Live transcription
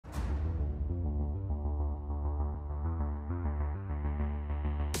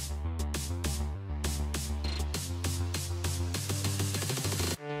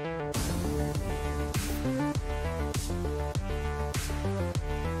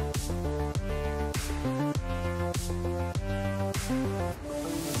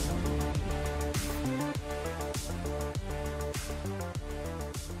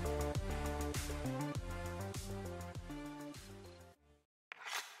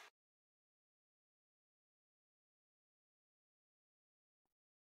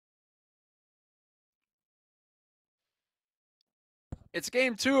It's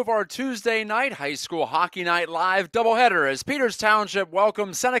game 2 of our Tuesday night high school hockey night live doubleheader as Peters Township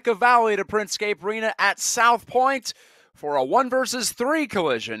welcomes Seneca Valley to Printscape Arena at South Point for a 1-versus-3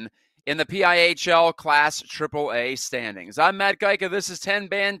 collision in the PIHL Class AAA standings. I'm Matt Gajtka. This is 10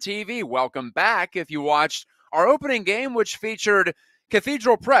 Band TV. Welcome back. If you watched our opening game, which featured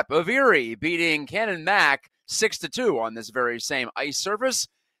Cathedral Prep of Erie beating Cannon Mac 6-2 on this very same ice surface.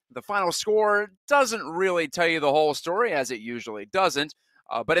 The final score doesn't really tell you the whole story, as it usually doesn't.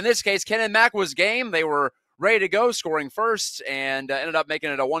 But in this case, Cannon Mac was game. They were ready to go, scoring first, and ended up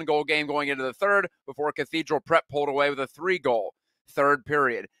making it a 1-goal game going into the third before Cathedral Prep pulled away with a 3-goal third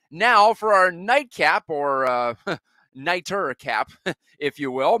period. Now, for our nightcap, or nighter cap, if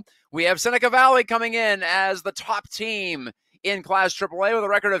you will, we have Seneca Valley coming in as the top team in Class AAA with a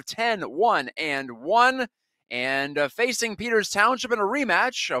record of 10-1-1. And facing Peters Township in a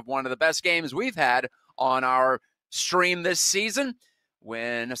rematch of one of the best games we've had on our stream this season,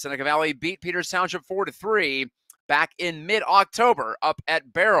 when Seneca Valley beat Peters Township 4-3 back in mid-October up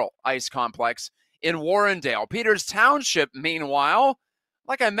at Barrel Ice Complex in Warrendale. Peters Township, meanwhile,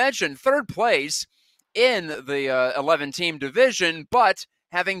 like I mentioned, third place in the 11-team division, but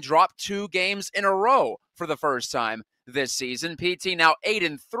having dropped 2 games in a row for the first time this season. PT now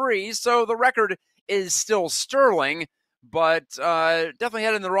 8-3, so the record is still sterling, but definitely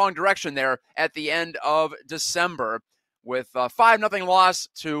headed in the wrong direction there at the end of December with a 5-0 loss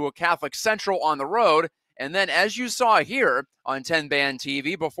to Catholic Central on the road. And then, as you saw here on 10 Band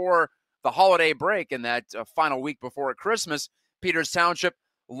TV, before the holiday break in that final week before Christmas, Peters Township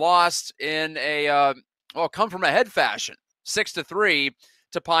lost in a come from ahead fashion, 6-3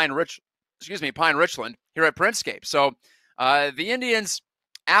 to Pine Richland here at Printscape. So the Indians,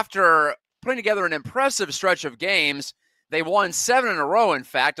 after putting together an impressive stretch of games, they won 7 in a row, in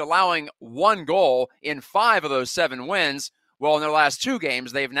fact, allowing 1 goal in 5 of those 7 wins. Well, in their last 2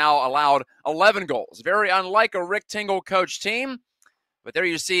 games, they've now allowed 11 goals. Very unlike a Rick Tingle coach team. But there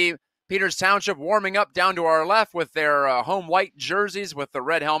you see Peters Township warming up down to our left with their home white jerseys with the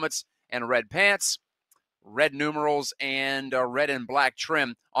red helmets and red pants, red numerals, and red and black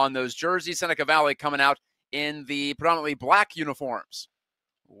trim on those jerseys. Seneca Valley coming out in the predominantly black uniforms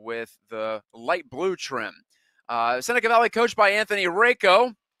with the light blue trim. Seneca Valley coached by Anthony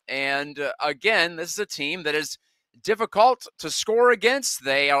Rako. And again, this is a team that is difficult to score against.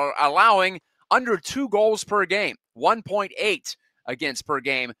 They are allowing under 2 goals per game, 1.8 against per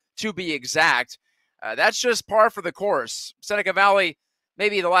game to be exact. That's just par for the course. Seneca Valley,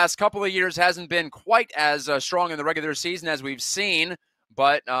 maybe the last couple of years, hasn't been quite as strong in the regular season as we've seen,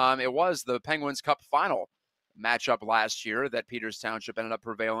 but it was the Penguins Cup final matchup last year that Peters Township ended up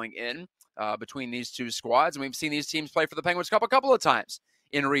prevailing in between these two squads. And we've seen these teams play for the Penguins Cup a couple of times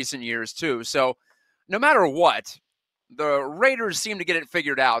in recent years too. So no matter what, the Raiders seem to get it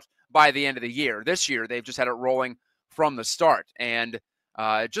figured out by the end of the year. This year, they've just had it rolling from the start. And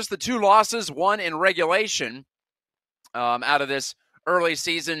just the 2 losses, 1 in regulation out of this early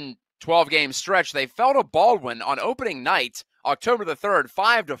season 12-game stretch. They fell to Baldwin on opening night, October the 3rd,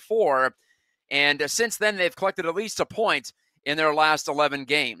 5-4. And since then, they've collected at least a point in their last 11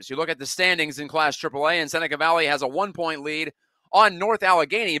 games. You look at the standings in Class AAA, and Seneca Valley has a 1-point lead on North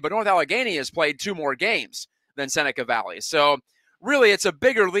Allegheny, but North Allegheny has played 2 more games than Seneca Valley. So really, it's a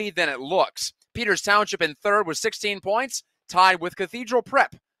bigger lead than it looks. Peters Township in third with 16 points, tied with Cathedral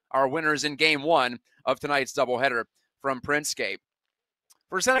Prep, our winners in Game 1 of tonight's doubleheader from Printscape.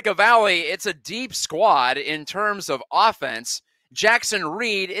 For Seneca Valley, it's a deep squad in terms of offense. Jackson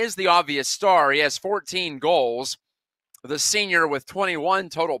Reed is the obvious star. He has 14 goals. The senior with 21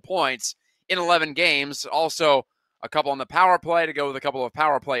 total points in 11 games. Also, a couple on the power play to go with a couple of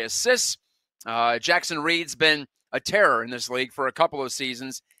power play assists. Jackson Reed's been a terror in this league for a couple of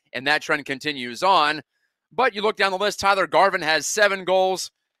seasons, and that trend continues on. But you look down the list, Tyler Garvin has 7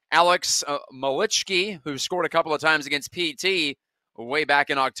 goals. Alex Malichki, who scored a couple of times against PT way back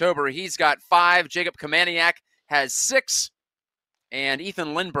in October, he's got 5. Jacob Kamaniak has 6. And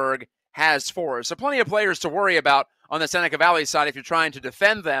Ethan Lindberg has 4. So plenty of players to worry about on the Seneca Valley side if you're trying to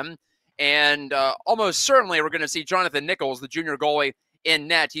defend them. And almost certainly we're going to see Jonathan Nichols, the junior goalie, in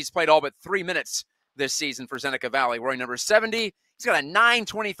net. He's played all but 3 minutes this season for Seneca Valley, wearing number 70. He's got a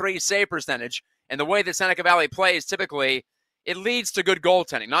 .923 save percentage. And the way that Seneca Valley plays, typically, it leads to good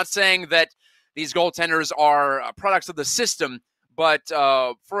goaltending. Not saying that these goaltenders are products of the system, but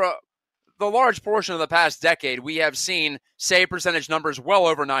for the large portion of the past decade, we have seen save percentage numbers well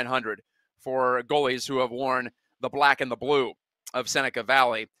over 900 for goalies who have worn the black and the blue of Seneca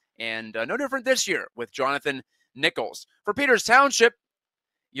Valley. And no different this year with Jonathan Nichols. For Peters Township,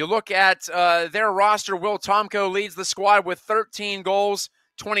 You look at their roster. Will Tomko leads the squad with 13 goals,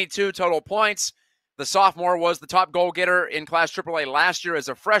 22 total points. The sophomore was the top goal getter in Class AAA last year as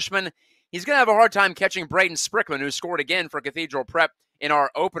a freshman. He's going to have a hard time catching Braden Sprickman, who scored again for Cathedral Prep in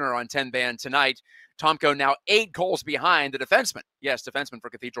our opener on 10 Band tonight. Tomko now 8 goals behind the defenseman. Yes, defenseman for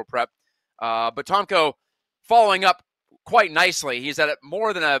Cathedral Prep. But Tomko following up quite nicely. He's at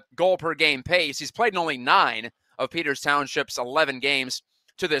more than a goal per game pace. He's played in only 9 of Peters Township's 11 games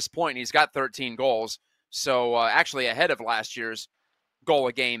to this point. He's got 13 goals. So actually ahead of last year's goal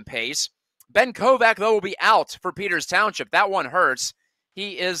a game pace. Ben Kovac, though, will be out for Peters Township. That one hurts.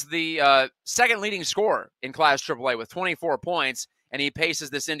 He is the second leading scorer in Class AAA with 24 points, and he paces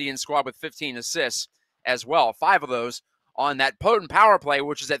this Indian squad with 15 assists as well. 5 of those on that potent power play,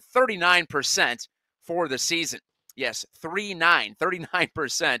 which is at 39% for the season. Yes,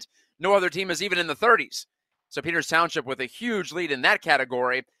 39%. No other team is even in the 30s. So Peters Township with a huge lead in that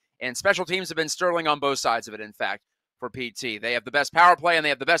category, and special teams have been sterling on both sides of it, in fact, for PT. They have the best power play, and they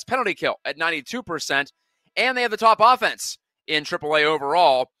have the best penalty kill at 92%, and they have the top offense in AAA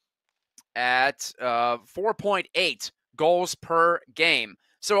overall at 4.8 goals per game.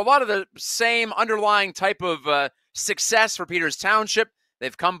 So a lot of the same underlying type of success for Peters Township.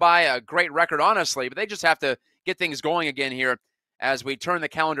 They've come by a great record, honestly, but they just have to get things going again here as we turn the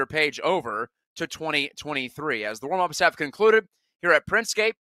calendar page over to 2023. As the warm-ups have concluded here at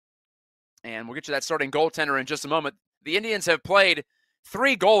Printscape, and we'll get to that starting goaltender in just a moment. The Indians have played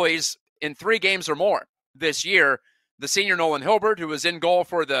 3 goalies in 3 games or more this year. The senior Nolan Hilbert, who was in goal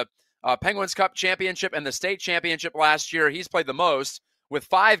for the Penguins Cup Championship and the state championship last year, he's played the most with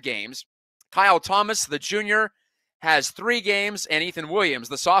 5 games. Kyle Thomas, the junior, has 3 games, and Ethan Williams,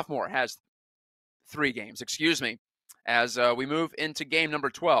 the sophomore, has 3 games, as we move into game number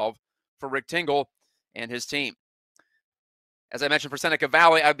 12 for Rick Tingle and his team. As I mentioned for Seneca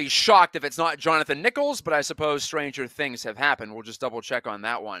Valley, I'd be shocked if it's not Jonathan Nichols, but I suppose stranger things have happened. We'll just double check on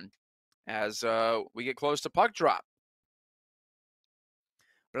that one as we get close to puck drop.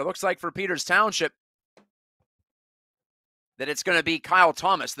 But it looks like for Peters Township that it's going to be Kyle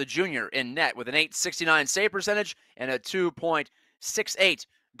Thomas, the junior, in net with an .869 save percentage and a 2.68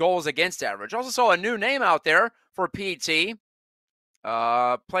 goals against average. Also saw a new name out there for PT,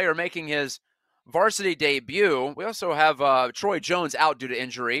 player making his varsity debut. We also have Troy Jones out due to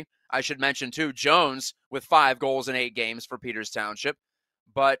injury. I should mention, too, Jones with 5 goals in 8 games for Peters Township.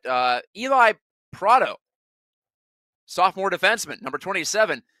 But Eli Prado, sophomore defenseman, number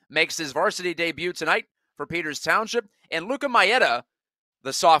 27, makes his varsity debut tonight for Peters Township. And Luca Maeda,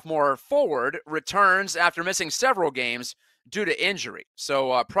 the sophomore forward, returns after missing several games due to injury.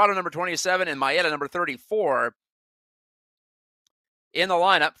 So Prado, number 27, and Maeda, number 34, in the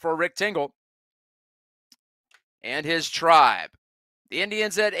lineup for Rick Tingle and his tribe. The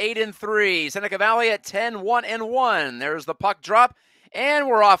Indians at 8-3, Seneca Valley at 10-1-1. There's the puck drop, and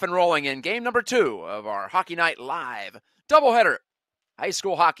we're off and rolling in game number 2 of our Hockey Night Live doubleheader, high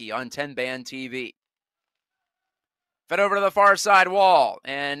school hockey on 10 Band TV. Fed over to the far side wall,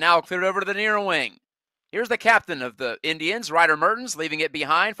 and now cleared over to the near wing. Here's the captain of the Indians, Ryder Mertens, leaving it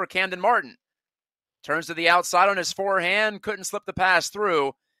behind for Camden Martin. Turns to the outside on his forehand, couldn't slip the pass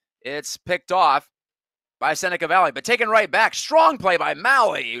through. It's picked off by Seneca Valley, but taken right back. Strong play by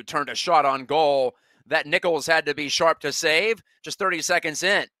Malley, who turned a shot on goal that Nichols had to be sharp to save just 30 seconds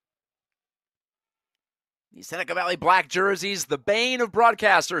in. The Seneca Valley black jerseys, the bane of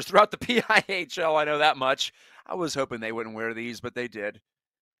broadcasters throughout the PIHL, I know that much. I was hoping they wouldn't wear these, but they did.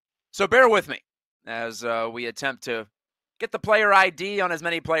 So bear with me as we attempt to get the player ID on as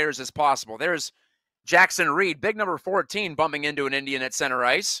many players as possible. There's Jackson Reed, big number 14, bumping into an Indian at center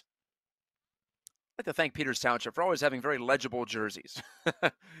ice. I'd like to thank Peters Township for always having very legible jerseys.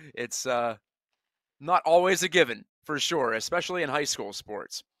 It's not always a given, for sure, especially in high school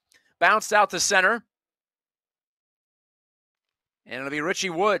sports. Bounced out to center. And it'll be Richie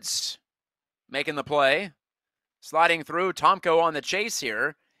Woods making the play. Sliding through, Tomko on the chase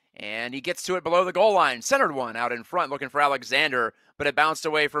here. And he gets to it below the goal line. Centered one out in front, looking for Alexander, but it bounced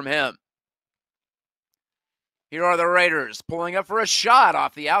away from him. Here are the Raiders pulling up for a shot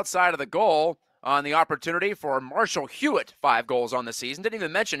off the outside of the goal on the opportunity for Marshall Hewitt, 5 goals on the season. Didn't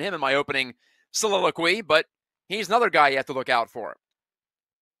even mention him in my opening soliloquy, but he's another guy you have to look out for.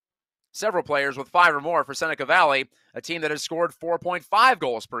 Several players with 5 or more for Seneca Valley, a team that has scored 4.5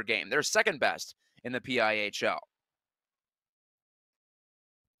 goals per game. They're second best in the PIHL.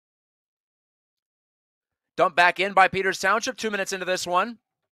 Dumped back in by Peters Township, 2 minutes into this one.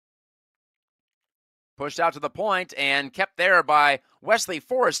 Pushed out to the point and kept there by Wesley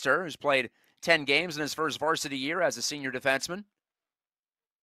Forrester, who's played 10 games in his first varsity year as a senior defenseman.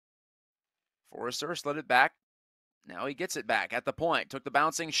 Forrester slid it back. Now he gets it back at the point. Took the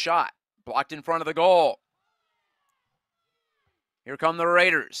bouncing shot. Blocked in front of the goal. Here come the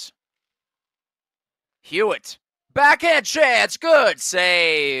Raiders. Hewitt. Backhand chance. Good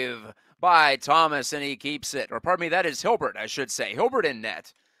save by Thomas, and he keeps it. Or pardon me, that is Hilbert, I should say. Hilbert in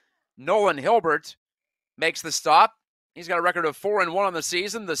net. Nolan Hilbert makes the stop. He's got a record of 4-1 on the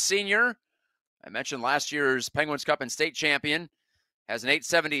season. The senior, I mentioned last year's Penguins Cup and state champion, has an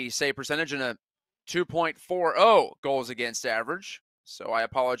 .870 save percentage and a 2.40 goals against average. So I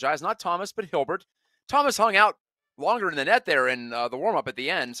apologize. Not Thomas, but Hilbert. Thomas hung out longer in the net there in the warm-up at the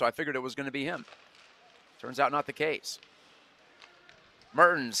end, so I figured it was going to be him. Turns out not the case.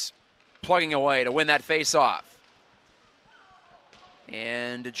 Mertens plugging away to win that face-off.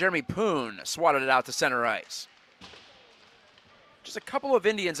 And Jeremy Poon swatted it out to center ice. Just a couple of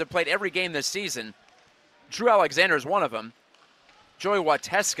Indians have played every game this season. Drew Alexander is one of them. Joey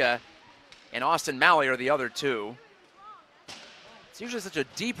Wateska and Austin Malley are the other two. It's usually such a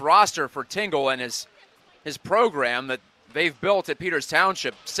deep roster for Tingle and his program that they've built at Peters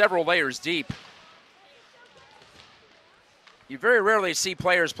Township, several layers deep. You very rarely see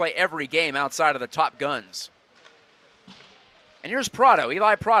players play every game outside of the top guns. And here's Prado,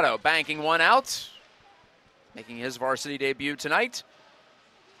 Eli Prado, banking one out, making his varsity debut tonight.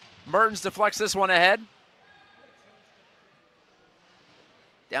 Mertens deflects this one ahead.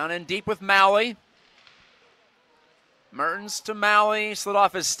 Down in deep with Malley. Mertens to Malley, slid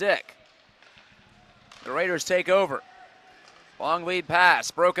off his stick. The Raiders take over. Long lead pass,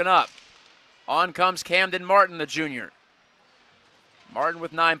 broken up. On comes Camden Martin, the junior. Martin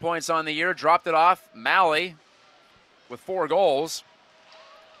with 9 points on the year, dropped it off. Malley with 4 goals.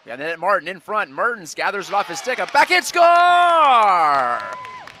 And then Martin in front. Mertens gathers it off his stick. A backhand score!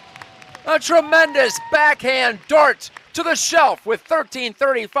 A tremendous backhand dart to the shelf with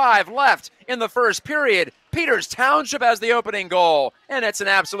 13:35 left in the first period. Peters Township has the opening goal, and it's an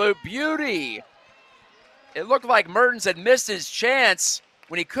absolute beauty. It looked like Mertens had missed his chance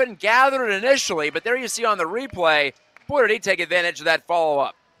when he couldn't gather it initially, but there you see on the replay, boy, did he take advantage of that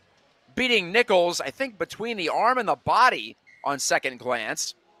follow-up. Beating Nichols, I think, between the arm and the body on second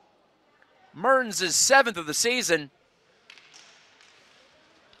glance. Mertens is 7th of the season.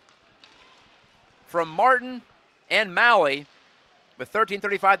 From Martin and Malley with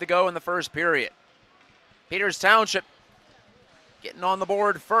 13:35 to go in the first period. Peters Township getting on the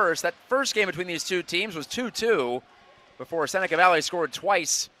board first. That first game between these two teams was 2-2 before Seneca Valley scored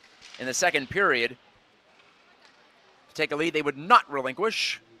twice in the second period. To take a lead they would not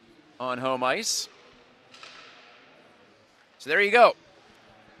relinquish on home ice. So there you go.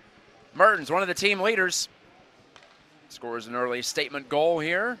 Mertens, one of the team leaders, scores an early statement goal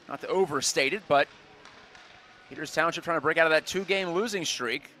here. Not to overstate it, but Peters Township trying to break out of that 2-game losing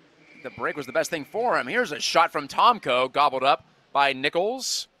streak. The break was the best thing for him. Here's a shot from Tomko, gobbled up by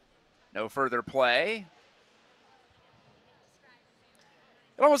Nichols. No further play.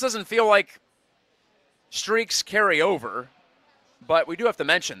 It almost doesn't feel like streaks carry over, but we do have to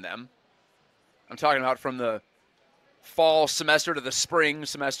mention them. I'm talking about from the fall semester to the spring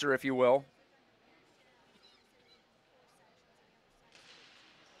semester, if you will.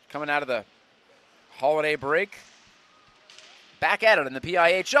 Coming out of the holiday break. Back at it in the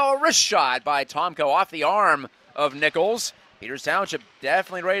PIHL. Wrist shot by Tomko off the arm of Nichols. Peters Township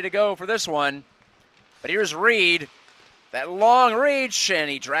definitely ready to go for this one. But here's Reed. That long reach, and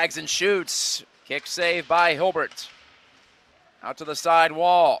he drags and shoots. Kick save by Hilbert. Out to the side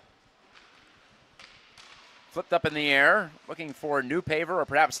wall. Flipped up in the air, looking for Newpaver or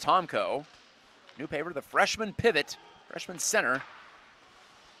perhaps Tomko. Newpaver, the freshman pivot, freshman center.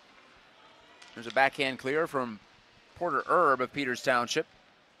 There's a backhand clear from Porter Erb of Peters Township.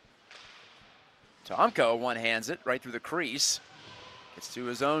 Tomko one-hands it right through the crease. Gets to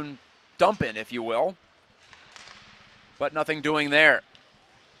his own dump-in, if you will. But nothing doing there.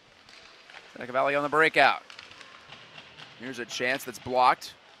 Seneca Valley on the breakout. Here's a chance that's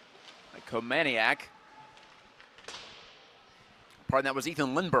blocked by Komaniak. Pardon, that was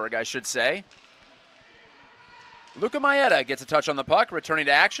Ethan Lindbergh, I should say. Luca Maeda gets a touch on the puck, returning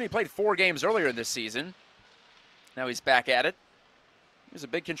to action. He played 4 games earlier this season. Now he's back at it. He was a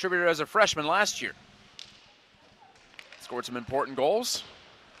big contributor as a freshman last year. Scored some important goals.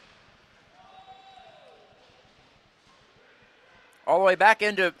 All the way back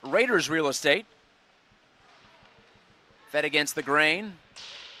into Raiders real estate. Fed against the grain.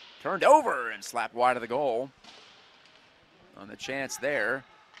 Turned over and slapped wide of the goal. On the chance there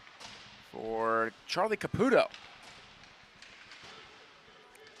for Charlie Caputo.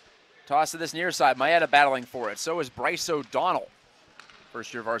 Toss to this near side. Maeda battling for it. So is Bryce O'Donnell,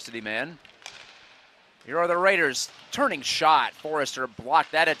 first-year varsity man. Here are the Raiders. Turning shot. Forrester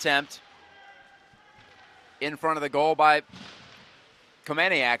blocked that attempt. In front of the goal by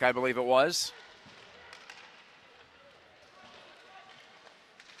Komaniak, I believe it was.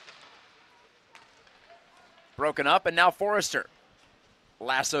 Broken up, and now Forrester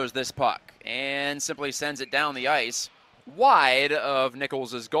lassos this puck and simply sends it down the ice wide of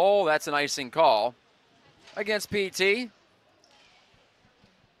Nichols' goal. That's an icing call against PT.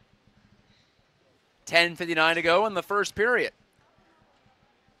 10:59 to go in the first period.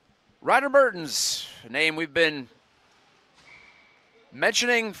 Ryder Burton's a name we've been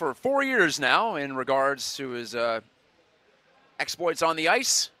mentioning for 4 years now in regards to his exploits on the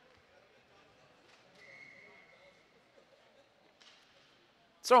ice.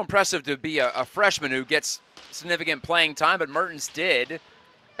 So impressive to be a freshman who gets significant playing time, but Mertens did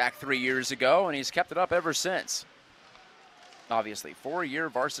back 3 years ago, and he's kept it up ever since. Obviously, 4-year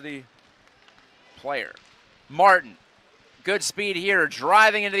varsity player. Martin, good speed here,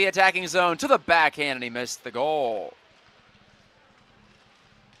 driving into the attacking zone to the backhand, and he missed the goal.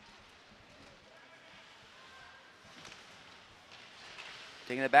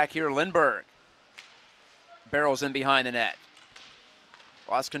 Taking it back here, Lindbergh. Barrels in behind the net.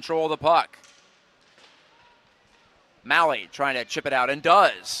 Lost control of the puck. Malley trying to chip it out, and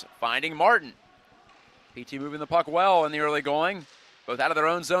does. Finding Martin. PT moving the puck well in the early going, both out of their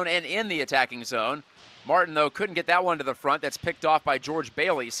own zone and in the attacking zone. Martin, though, couldn't get that one to the front. That's picked off by George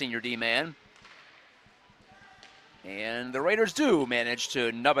Bailey, senior D-man. And the Raiders do manage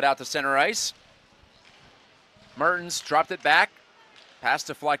to nub it out to center ice. Mertens dropped it back. Pass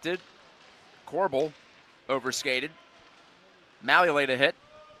deflected. Corbel overskated. Malley laid a hit.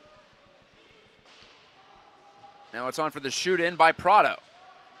 Now it's on for the shoot-in by Prado.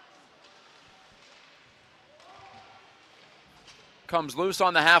 Comes loose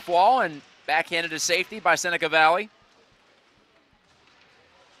on the half wall and backhanded to safety by Seneca Valley.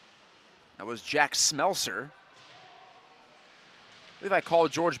 That was Jack Smelser. I believe I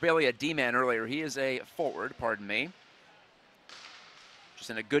called George Bailey a D-man earlier. He is a forward, pardon me. Just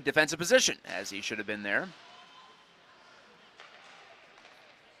in a good defensive position, as he should have been there.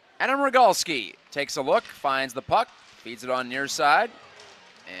 Adam Rogalski takes a look, finds the puck, feeds it on near side.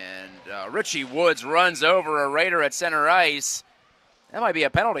 And Richie Woods runs over a Raider at center ice. That might be a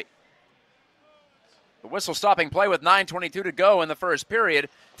penalty. The whistle stopping play with 9:22 to go in the first period.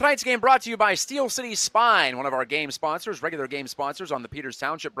 Tonight's game brought to you by Steel City Spine, one of our game sponsors, regular game sponsors on the Peters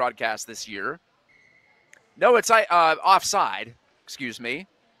Township broadcast this year. No, it's offside. Excuse me.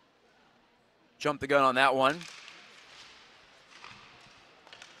 Jumped the gun on that one.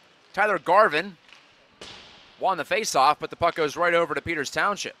 Tyler Garvin won the faceoff, but the puck goes right over to Peters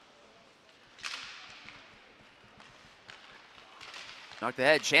Township. Knocked the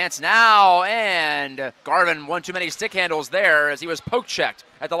head, chance now, and Garvin won too many stick handles there as he was poke checked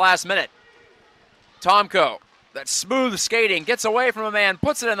at the last minute. Tomko, that smooth skating, gets away from a man,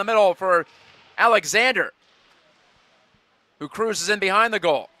 puts it in the middle for Alexander, who cruises in behind the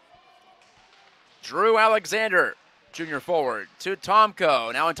goal. Drew Alexander, junior forward, to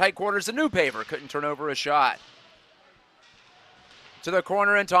Tomko. Now in tight quarters, the new paver couldn't turn over a shot. To the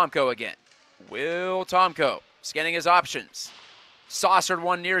corner, and Tomko again. Will Tomko scanning his options. Saucered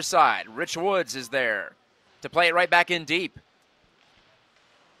one near side. Rich Woods is there to play it right back in deep.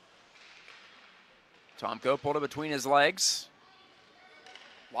 Tomko pulled it between his legs.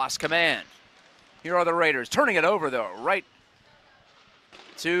 Lost command. Here are the Raiders. Turning it over, though, right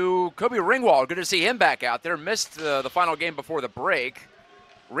to Kobe Ringwald. Good to see him back out there. Missed the final game before the break.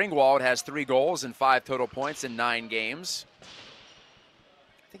 Ringwald has 3 goals and 5 total points in 9 games. I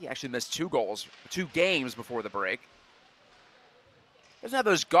think he actually missed 2 games before the break. Doesn't have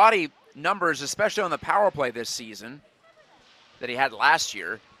those gaudy numbers, especially on the power play this season, that he had last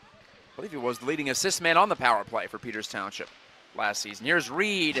year. I believe he was the leading assist man on the power play for Peters Township last season. Here's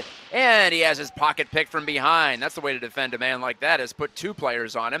Reed, and he has his pocket picked from behind. That's the way to defend a man like that, is put 2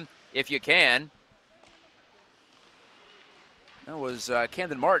 players on him, if you can. That was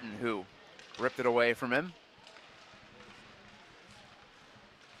Camden Martin who ripped it away from him.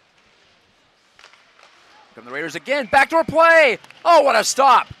 Come the Raiders again, backdoor play! Oh, what a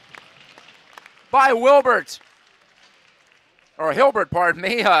stop by Wilbert. Or Hilbert, pardon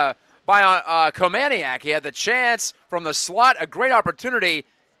me, by Komaniak. He had the chance from the slot, a great opportunity.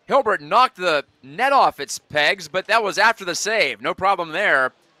 Hilbert knocked the net off its pegs, but that was after the save. No problem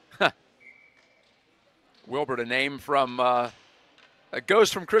there. Wilbert, a name from, a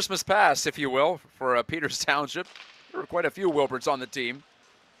ghost from Christmas past, if you will, for Peters Township. There were quite a few Wilberts on the team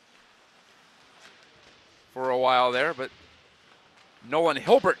for a while there, but Nolan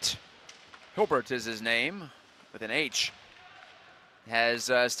Hilbert Hilbert is his name, with an H.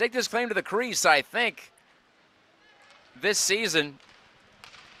 Has staked his claim to the crease, I think, this season.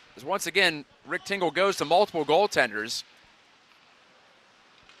 As once again, Rick Tingle goes to multiple goaltenders,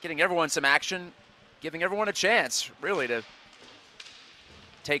 getting everyone some action, giving everyone a chance, really, to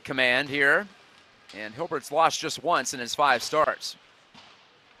take command here. And Hilbert's lost just once in his 5 starts.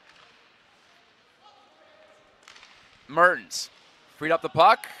 Mertens freed up the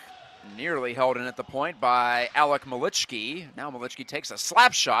puck, nearly held in at the point by Alec Malichki. Now Malichki takes a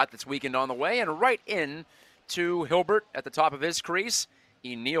slap shot that's weakened on the way and right in to Hilbert at the top of his crease.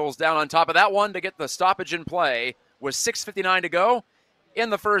 He kneels down on top of that one to get the stoppage in play with 6:59 to go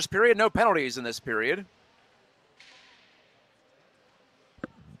in the first period. No penalties in this period.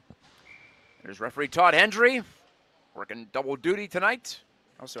 There's referee Todd Hendry working double duty tonight.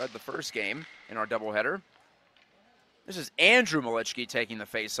 Also had the first game in our doubleheader. This is Andrew Malichki taking the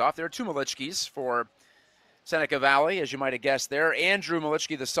face-off. There are 2 Malichkis for Seneca Valley, as you might have guessed there. Andrew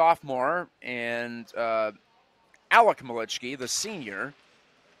Malichki, the sophomore, and Alec Malichki, the senior.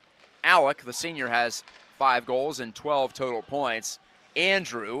 Alec, the senior, has 5 goals and 12 total points.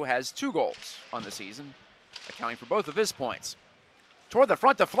 Andrew has 2 goals on the season, accounting for both of his points. Toward the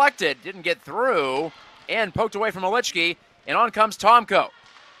front, deflected, didn't get through, and poked away from Malichki, and on comes Tomko.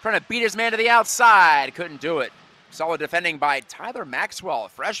 Trying to beat his man to the outside, couldn't do it. Solid defending by Tyler Maxwell, a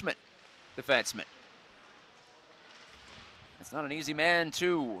freshman defenseman. It's not an easy man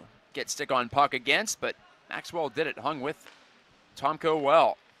to get stick on puck against, but Maxwell did it, hung with Tomko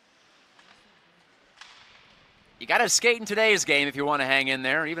well. You got to skate in today's game if you want to hang in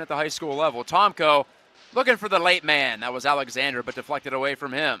there, even at the high school level. Tomko looking for the late man. That was Alexander, but deflected away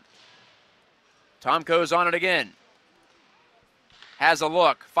from him. Tomko's on it again. Has a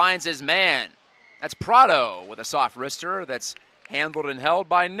look, finds his man. That's Prado with a soft wrister that's handled and held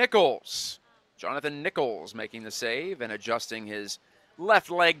by Nichols. Jonathan Nichols making the save and adjusting his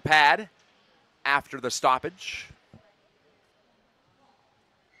left leg pad after the stoppage.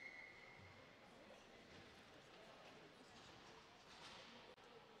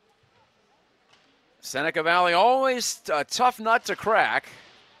 Seneca Valley always a tough nut to crack,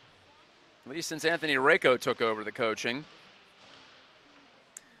 at least since Anthony Rako took over the coaching.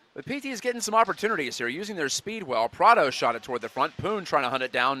 But PT is getting some opportunities here, using their speed well. Prado shot it toward the front. Poon trying to hunt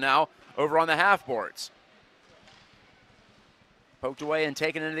it down now over on the half boards. Poked away and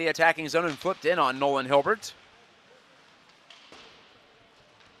taken into the attacking zone and flipped in on Nolan Hilbert.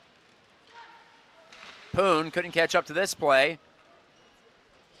 Poon couldn't catch up to this play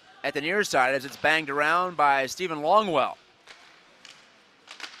at the near side as it's banged around by Stephen Longwell.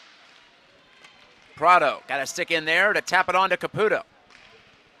 Prado got a stick in there to tap it on to Caputo.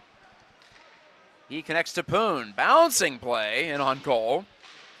 He connects to Poon. Bouncing play and on goal.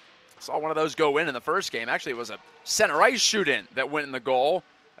 Saw one of those go in the first game. Actually, it was a center ice shoot-in that went in the goal.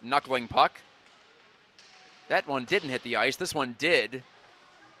 A knuckling puck. That one didn't hit the ice. This one did.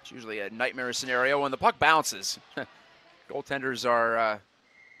 It's usually a nightmare scenario when the puck bounces. Goaltenders are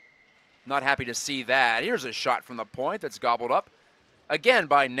not happy to see that. Here's a shot from the point that's gobbled up. Again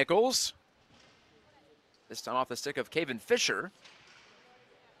by Nichols. This time off the stick of Caven Fisher.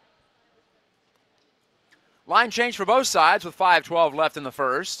 Line change for both sides with 5:12 left in the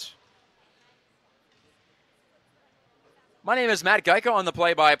first. My name is Matt Gajtka on the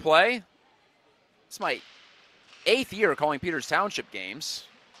play-by-play. It's my 8th year calling Peters Township games.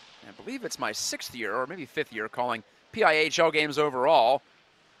 I believe it's my 6th year, or maybe 5th year, calling PIHL games overall.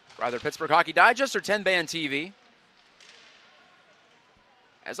 For either Pittsburgh Hockey Digest or 10-Band TV.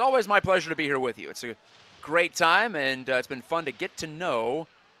 As always, my pleasure to be here with you. It's a great time, and it's been fun to get to know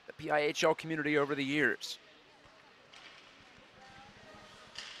the PIHL community over the years.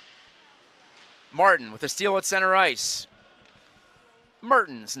 Martin with a steal at center ice.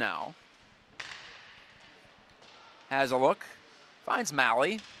 Mertens now. Has a look. Finds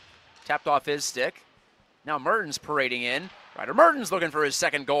Malley. Tapped off his stick. Now Mertens parading in. Ryder Mertens looking for his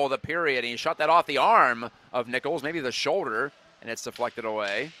second goal of the period. He shot that off the arm of Nichols, maybe the shoulder, and it's deflected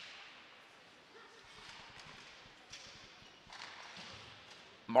away.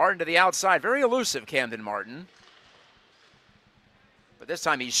 Martin to the outside. Very elusive, Camden Martin. But this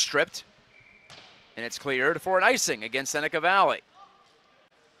time he's stripped. And it's cleared for an icing against Seneca Valley.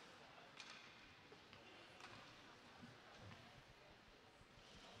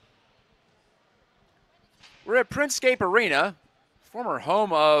 We're at Printscape Arena, former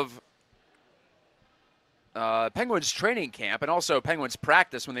home of Penguins training camp and also Penguins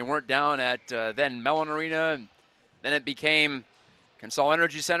practice when they weren't down at then Mellon Arena. And then it became Consol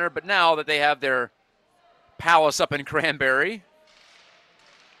Energy Center, but now that they have their palace up in Cranberry,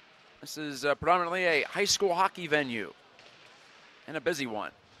 This is predominantly a high school hockey venue, and a busy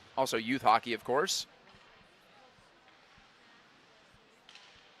one. Also youth hockey, of course.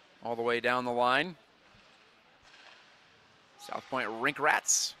 All the way down the line. South Point Rink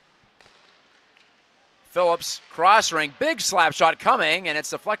Rats. Phillips, cross ring, big slap shot coming, and it's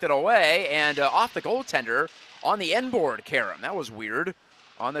deflected away and off the goaltender on the end board, Karam. That was weird.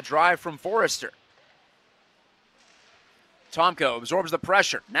 On the drive from Forrester. Tomko absorbs the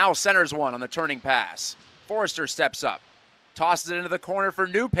pressure, now centers one on the turning pass. Forrester steps up, tosses it into the corner for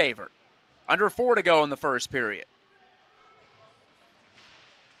Newpaver. Under 4 to go in the first period.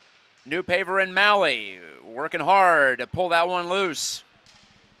 Newpaver and Malley working hard to pull that one loose.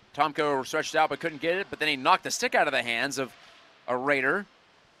 Tomko stretched out but couldn't get it, but then he knocked the stick out of the hands of a Raider.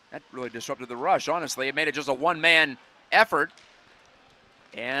 That really disrupted the rush, honestly. It made it just a one-man effort,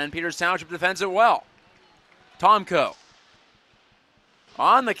 and Peters Township defends it well. Tomko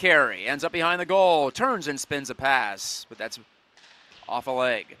on the carry, ends up behind the goal, turns and spins a pass, but that's off a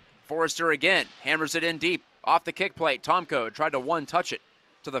leg. Forrester again, hammers it in deep, off the kick plate. Tomko tried to one-touch it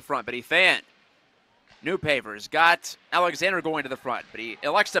to the front, but he fanned. Newpaver's got Alexander going to the front, but he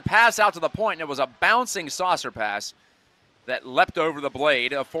elects to pass out to the point, and it was a bouncing saucer pass that leapt over the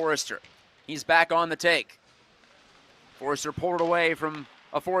blade of Forrester. He's back on the take. Forrester pulled it away from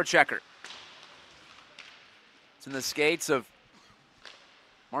a forechecker. It's in the skates of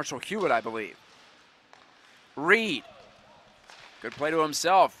Marshall Hewitt, I believe. Reed. Good play to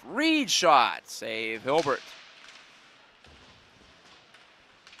himself. Reed shot. Save Hilbert.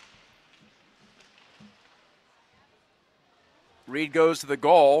 Reed goes to the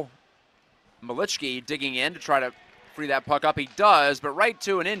goal. Malichki digging in to try to free that puck up. He does, but right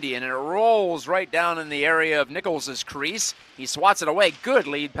to an Indian, and it rolls right down in the area of Nichols' crease. He swats it away. Good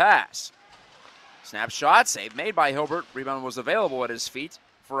lead pass. Snapshot, save made by Hilbert. Rebound was available at his feet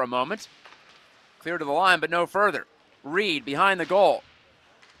for a moment. Clear to the line, but no further. Reed behind the goal.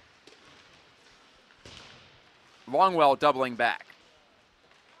 Longwell doubling back.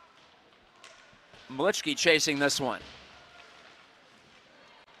 Malichki chasing this one.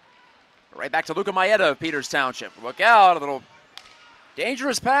 Right back to Luka Maeda of Peters Township. Look out, a little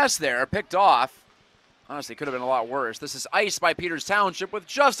dangerous pass there, picked off. Honestly, could have been a lot worse. This is iced by Peters Township with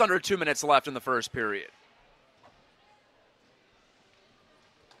just under 2 minutes left in the first period.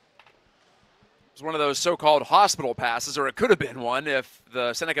 It was one of those so-called hospital passes, or it could have been one if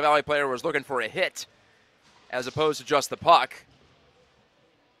the Seneca Valley player was looking for a hit as opposed to just the puck.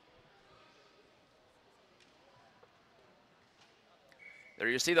 There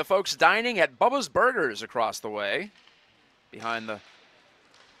you see the folks dining at Bubba's Burgers across the way, behind the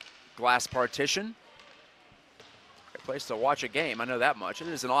glass partition. Great place to watch a game, I know that much. It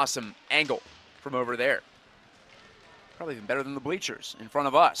is an awesome angle from over there. Probably even better than the bleachers in front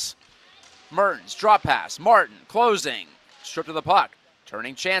of us. Mertens, drop pass, Martin, closing, stripped of the puck.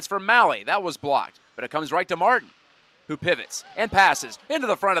 Turning chance for Malley, that was blocked, but it comes right to Martin, who pivots and passes into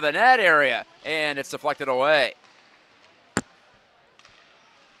the front of the net area, and it's deflected away.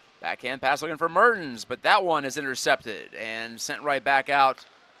 Backhand pass looking for Mertens, but that one is intercepted and sent right back out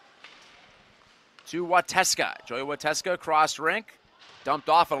to Wateska. Joey Wateska, cross rink, dumped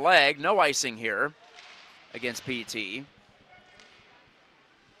off a leg. No icing here against PT.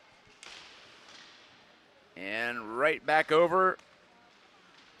 And right back over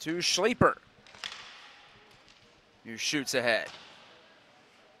to Schleeper, who shoots ahead.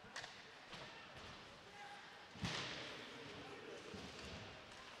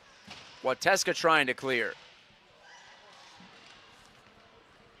 Wateska trying to clear.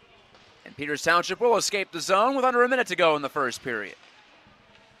 And Peters Township will escape the zone with under a minute to go in the first period.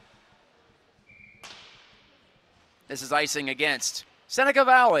 This is icing against Seneca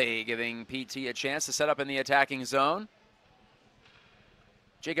Valley, giving PT a chance to set up in the attacking zone.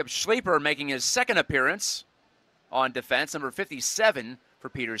 Jacob Schleeper making his second appearance on defense, number 57 for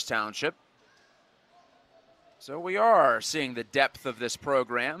Peters Township. So we are seeing the depth of this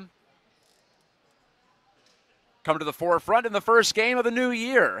program come to the forefront in the first game of the new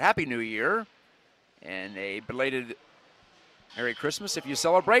year. Happy New Year. And a belated Merry Christmas if you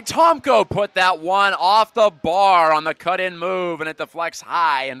celebrate. Tomko put that one off the bar on the cut-in move, and it deflects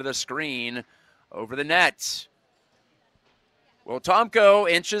high into the screen over the net. Well, Tomko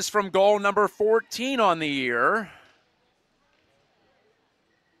inches from goal number 14 on the year.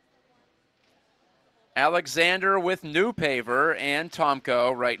 Alexander with Newpaver and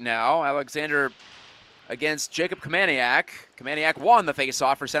Tomko right now. Alexander against Jacob Kamaniak. Kamaniak won the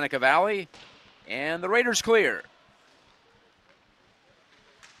faceoff for Seneca Valley, and the Raiders clear.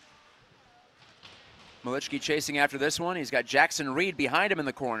 Malichki chasing after this one. He's got Jackson Reed behind him in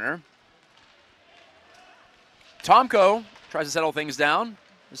the corner. Tomko tries to settle things down.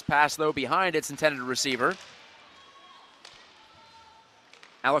 This pass, though, behind its intended receiver.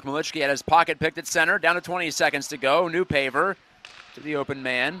 Alec Malichki had his pocket picked at center. Down to 20 seconds to go. New paver to the open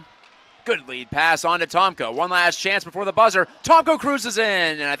man. Good lead pass on to Tomko. One last chance before the buzzer. Tomko cruises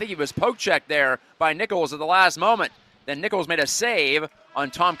in, and I think he was poke checked there by Nichols at the last moment. Then Nichols made a save on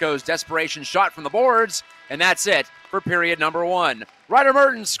Tomko's desperation shot from the boards, and that's it for period number 1. Ryder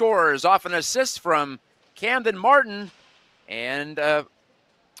Mertens scores off an assist from Camden Martin and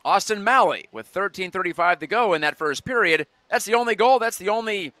Austin Malley with 13:35 to go in that first period. That's the only goal. That's the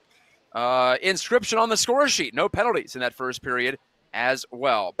only inscription on the score sheet. No penalties in that first period as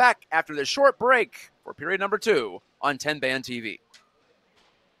well. Back after this short break for period number 2 on 10 Band TV.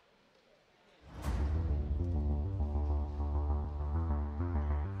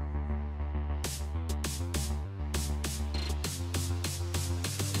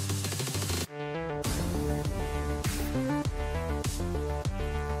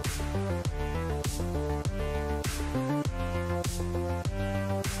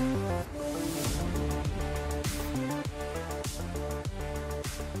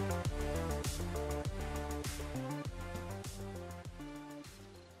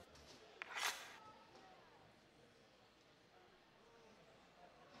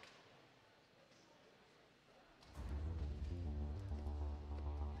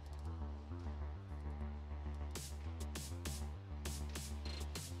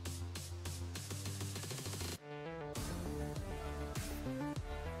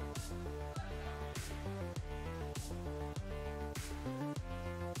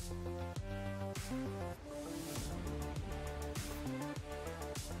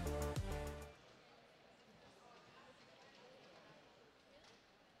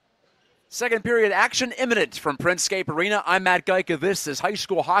 Second period action imminent from Printscape Arena. I'm Matt Gajtka. This is High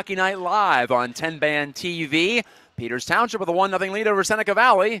School Hockey Night Live on 10 Band TV. Peters Township with a 1-0 lead over Seneca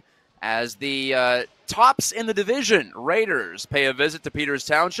Valley as the tops in the division, Raiders, pay a visit to Peters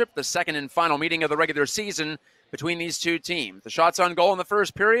Township, the second and final meeting of the regular season between these two teams. The shots on goal in the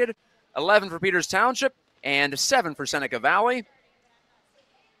first period, 11 for Peters Township and 7 for Seneca Valley.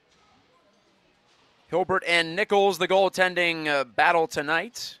 Hilbert and Nichols, the goaltending battle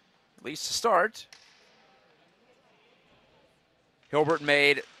tonight. At least to start. Hilbert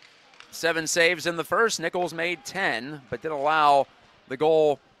made 7 saves in the first. Nichols made 10, but did allow the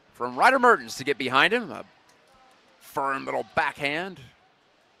goal from Ryder Mertens to get behind him. A firm little backhand.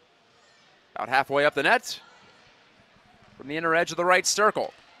 About halfway up the net. From the inner edge of the right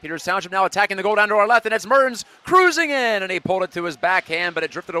circle. Peters Township now attacking the goal down to our left, and it's Mertens cruising in, and he pulled it to his backhand, but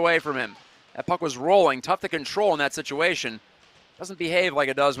it drifted away from him. That puck was rolling, tough to control in that situation. Doesn't behave like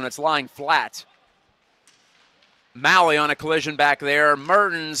it does when it's lying flat. Malley on a collision back there.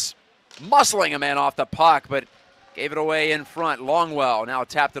 Mertens muscling a man off the puck, but gave it away in front. Longwell now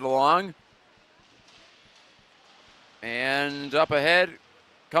tapped it along. And up ahead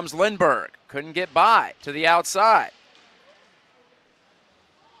comes Lindbergh. Couldn't get by to the outside.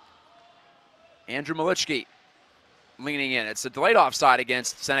 Andrew Malichki leaning in. It's a delayed offside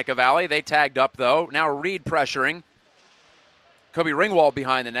against Seneca Valley. They tagged up, though. Now Reed pressuring. Kobe Ringwald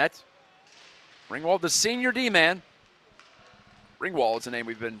behind the net. Ringwald, the senior D-man. Ringwald is a name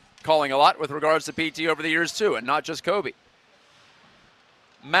we've been calling a lot with regards to PT over the years, too, and not just Kobe.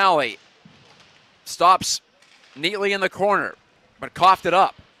 Malley stops neatly in the corner, but coughed it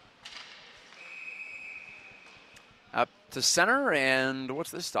up. Up to center, and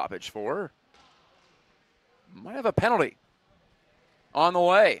what's this stoppage for? Might have a penalty on the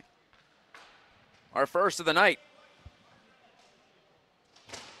way. Our first of the night.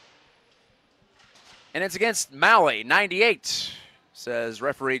 And it's against Malley, 98, says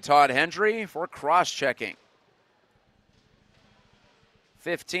referee Todd Hendry for cross-checking.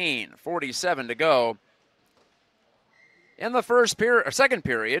 15:47 to go. In the second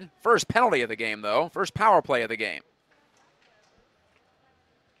period, first penalty of the game, though, first power play of the game.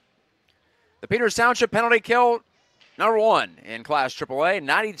 The Peters Township penalty kill, number 1 in Class AAA,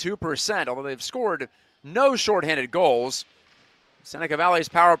 92%, although they've scored no shorthanded goals. Seneca Valley's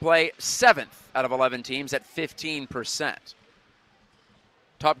power play, 7th out of 11 teams at 15%.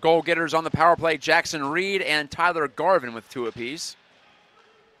 Top goal getters on the power play, Jackson Reed and Tyler Garvin with 2 apiece.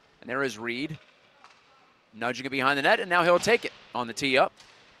 And there is Reed, nudging it behind the net, and now he'll take it on the tee up.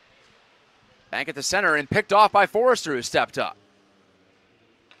 Bank at the center and picked off by Forrester, who stepped up.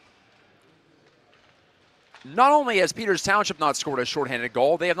 Not only has Peters Township not scored a shorthanded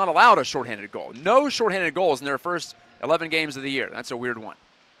goal, they have not allowed a shorthanded goal. No shorthanded goals in their first 11 games of the year. That's a weird one.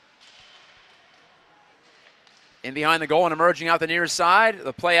 In behind the goal and emerging out the near side.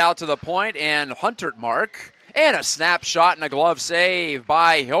 The play out to the point and Huntert mark. And a snapshot and a glove save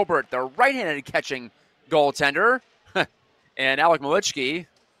by Hilbert, the right-handed catching goaltender. And Alec Malichki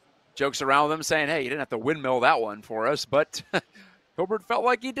jokes around with him saying, hey, you didn't have to windmill that one for us, but Hilbert felt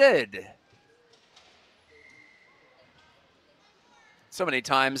like he did. So many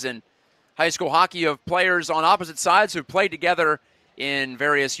times in high school hockey you have players on opposite sides who've played together in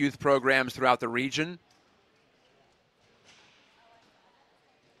various youth programs throughout the region.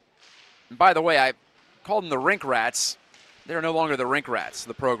 And by the way, I called them the Rink Rats. They're no longer the Rink Rats,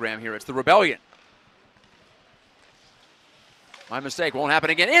 the program here. It's the Rebellion. My mistake, won't happen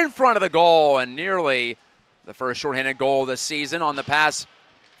again. In front of the goal, and nearly the first shorthanded goal this season on the pass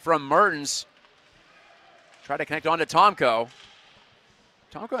from Mertens. Tried to connect on to Tomko.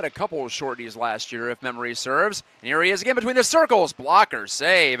 Tomko had a couple of shorties last year, if memory serves. And here he is again between the circles. Blocker,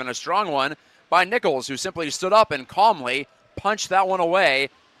 save, and a strong one by Nichols, who simply stood up and calmly punched that one away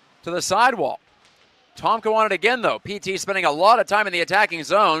to the sidewall. Tomko on it again, though. PT spending a lot of time in the attacking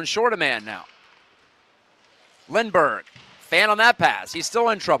zone. Short a man now. Lindberg, fan on that pass. He's still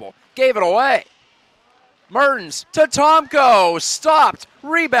in trouble. Gave it away. Mertens to Tomko. Stopped.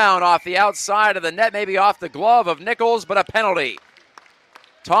 Rebound off the outside of the net, maybe off the glove of Nichols, but a penalty.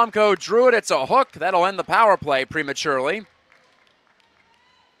 Tomko drew it. It's a hook. That'll end the power play prematurely.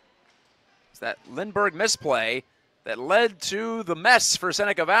 It's that Lindberg misplay that led to the mess for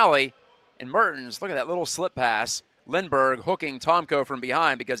Seneca Valley. And Mertens, look at that little slip pass. Lindberg hooking Tomko from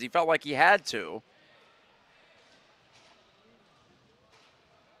behind because he felt like he had to.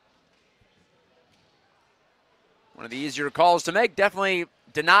 One of the easier calls to make. Definitely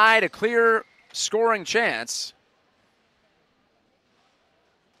denied a clear scoring chance.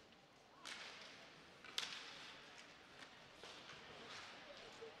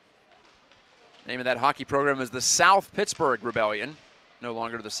 Name of that hockey program is the South Pittsburgh Rebellion. No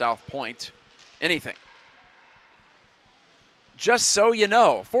longer the South Point. Anything. Just so you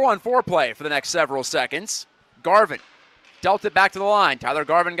know, 4-on-4 play for the next several seconds. Garvin dealt it back to the line. Tyler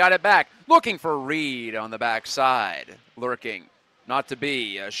Garvin got it back. Looking for Reed on the backside. Lurking. Not to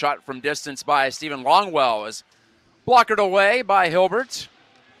be. A shot from distance by Stephen Longwell is blockered away by Hilbert.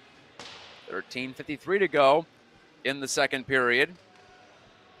 13:53 to go in the second period.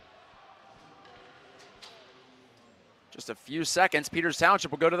 Just a few seconds, Peters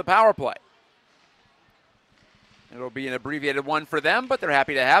Township will go to the power play. It'll be an abbreviated one for them, but they're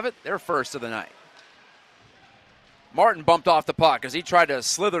happy to have it. They're first of the night. Martin bumped off the puck as he tried to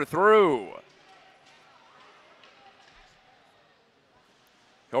slither through.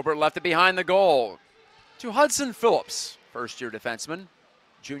 Hilbert left it behind the goal to Hudson Phillips, first-year defenseman,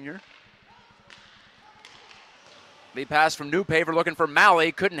 junior. Lead pass from Newpaver looking for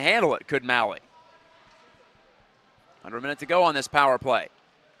Malley. Couldn't handle it, could Malley. Under a minute to go on this power play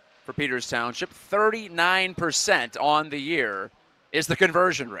for Peters Township. 39% on the year is the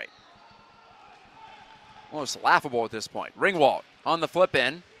conversion rate. Almost laughable at this point. Ringwald on the flip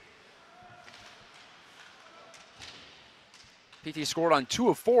in. PT scored on 2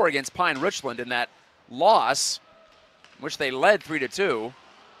 of 4 against Pine Richland in that loss, in which they led 3-2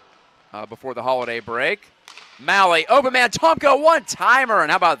 before the holiday break. Malley, open man, Tomko, one-timer,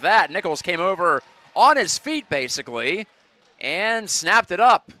 and how about that? Nichols came over on his feet, basically, and snapped it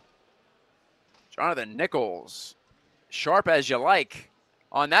up. Jonathan Nichols, sharp as you like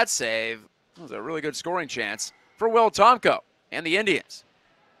on that save. That was a really good scoring chance for Will Tomko and the Indians.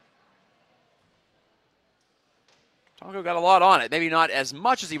 Tomko got a lot on it. Maybe not as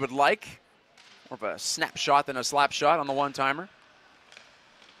much as he would like. More of a snapshot than a slap shot on the one-timer.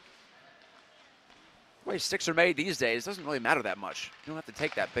 The way sticks are made these days, doesn't really matter that much. You don't have to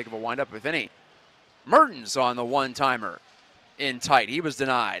take that big of a wind-up, if any. Mertens on the one-timer in tight. He was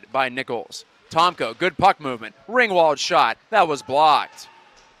denied by Nichols. Tomko, good puck movement. Ringwald shot. That was blocked.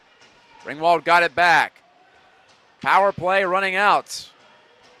 Ringwald got it back. Power play running out.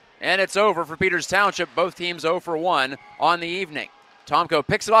 And it's over for Peters Township. Both teams 0 for 1 on the evening. Tomko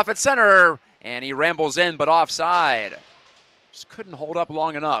picks it off at center, and he rambles in, but offside. Just couldn't hold up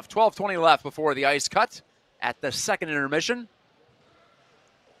long enough. 12:20 left before the ice cut at the second intermission.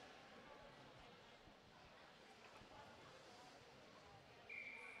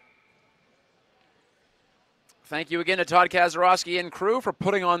 Thank you again to Todd Kazarowski and crew for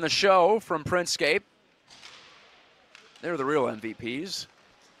putting on the show from Printscape. They're the real MVPs.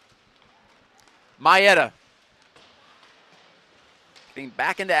 Maeda getting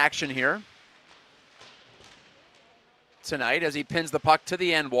back into action here tonight as he pins the puck to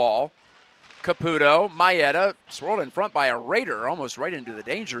the end wall. Caputo, Maeda, swirled in front by a Raider, almost right into the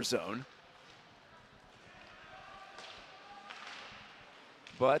danger zone.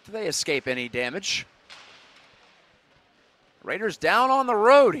 but they escape any damage. Raiders down on the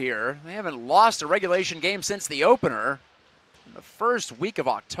road here. They haven't lost a regulation game since the opener in the first week of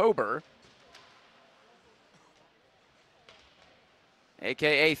October,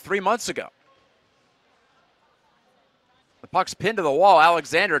 aka 3 months ago. The puck's pinned to the wall.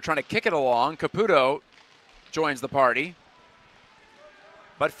 Alexander trying to kick it along. Caputo joins the party,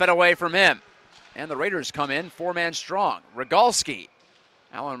 but fed away from him. And the Raiders come in 4-man strong. Rogalski,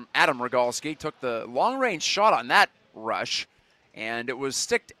 Adam Rogalski, took the long-range shot on that rush, and it was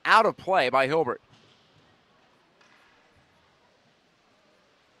sticked out of play by Hilbert.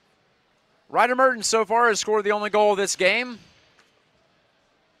 Ryder Mertens so far has scored the only goal of this game.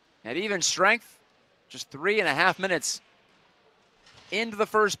 At even strength, just 3.5 minutes into the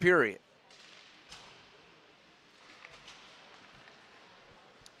first period.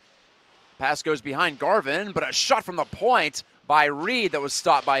 Pass goes behind Garvin, but a shot from the point by Reed that was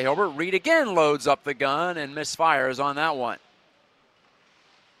stopped by Hilbert. Reed again loads up the gun and misfires on that one.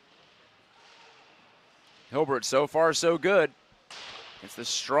 Hilbert so far so good. It's the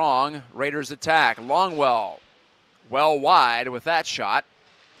strong Raiders attack. Longwell well wide with that shot.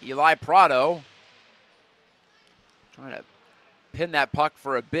 Eli Prado trying to pin that puck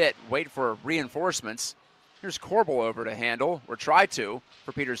for a bit, wait for reinforcements. Here's Corbel over to handle, or try to,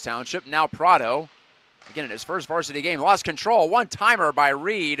 for Peters Township. Now Prado, again in his first varsity game, lost control. One-timer by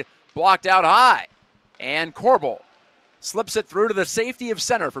Reed, blocked out high. And Corbel slips it through to the safety of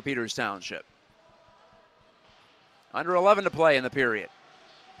center for Peters Township. Under 11 to play in the period.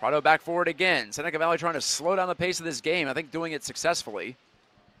 Prado back forward again. Seneca Valley trying to slow down the pace of this game. I think doing it successfully,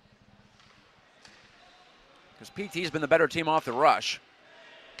 because PT's been the better team off the rush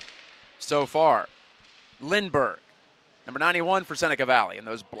so far. Lindbergh, number 91 for Seneca Valley in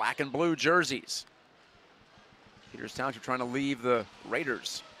those black and blue jerseys. Peters Township trying to leave the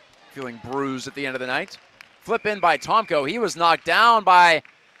Raiders feeling bruised at the end of the night. Flip in by Tomko. He was knocked down by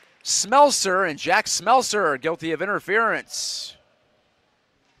Smelser, and Jack Smelser guilty of interference.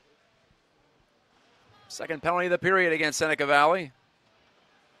 Second penalty of the period against Seneca Valley.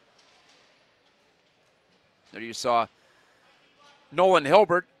 There you saw Nolan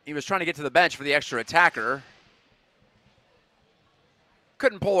Hilbert. He was trying to get to the bench for the extra attacker.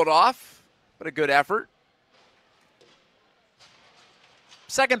 Couldn't pull it off, but a good effort.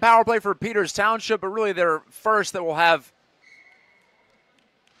 Second power play for Peters Township, but really their first that will have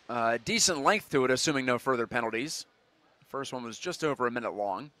decent length to it, assuming no further penalties. The first one was just over a minute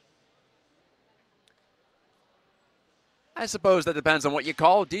long. I suppose that depends on what you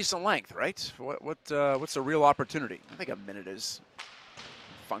call decent length, right? What's a real opportunity? I think a minute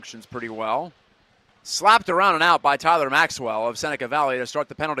functions pretty well. Slapped around and out by Tyler Maxwell of Seneca Valley to start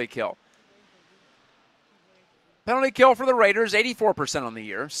the penalty kill. Penalty kill for the Raiders, 84% on the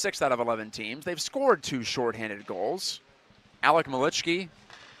year, 6 out of 11 teams. They've scored 2 shorthanded goals. Alec Malichki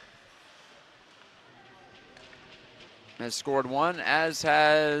has scored 1, as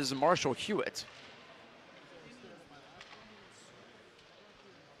has Marshall Hewitt.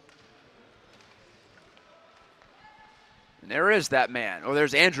 And there is that man. Oh,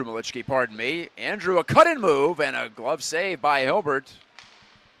 there's Andrew Malichki, pardon me. Andrew, a cut-in move and a glove save by Hilbert.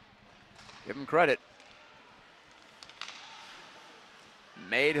 Give him credit.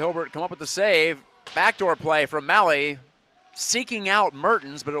 Made Hilbert come up with the save. Backdoor play from Malley, seeking out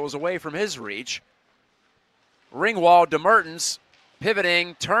Mertens, but it was away from his reach. Ringwald to Mertens,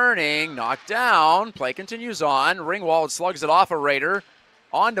 pivoting, turning, knocked down. Play continues on. Ringwald slugs it off a Raider.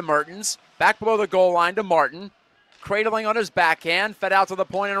 On to Mertens, back below the goal line to Martin. Cradling on his backhand, fed out to the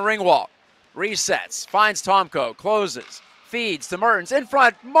point in Ringwald. Resets, finds Tomko, closes, feeds to Mertens. In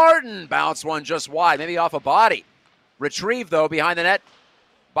front, Martin! Bounce one just wide, maybe off a body. Retrieved, though, behind the net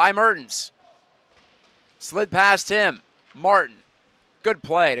by Mertens. Slid past him. Martin. Good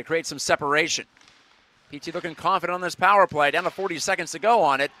play to create some separation. PT looking confident on this power play. Down to 40 seconds to go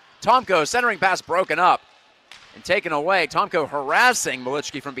on it. Tomko, centering pass broken up and taken away. Tomko harassing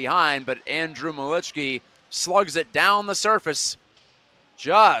Malichki from behind, but Andrew Malichki slugs it down the surface.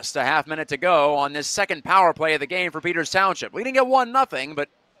 Just a half minute to go on this second power play of the game for Peters Township. Leading at 1-0, but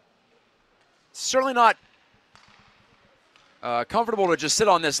certainly not comfortable to just sit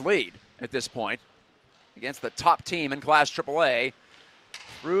on this lead at this point against the top team in Class AAA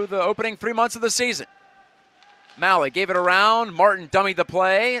through the opening 3 months of the season. Malley gave it around. Martin dummied the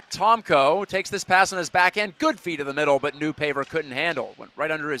play. Tomko takes this pass on his backhand. Good feed to the middle, but Newpaver couldn't handle. Went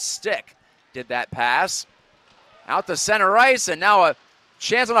right under his stick. Did that pass. Out to center ice, and now a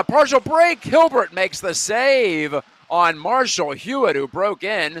chance on a partial break. Hilbert makes the save on Marshall Hewitt, who broke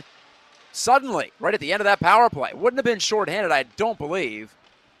in suddenly right at the end of that power play. Wouldn't have been shorthanded, I don't believe,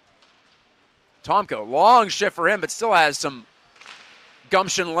 Tomko, long shift for him, but still has some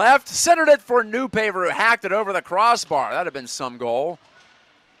gumption left. Centered it for Newpaver, who hacked it over the crossbar. That'd have been some goal.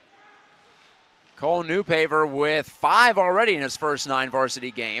 Cole Newpaver with 5 already in his first 9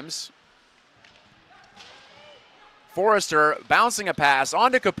 varsity games. Forrester bouncing a pass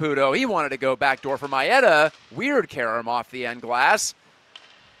onto Caputo. He wanted to go backdoor for Maeda. Weird carom off the end glass.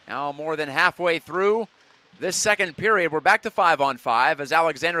 Now more than halfway through this second period, we're back to 5-on-5 as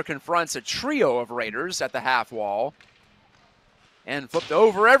Alexander confronts a trio of Raiders at the half wall. And flipped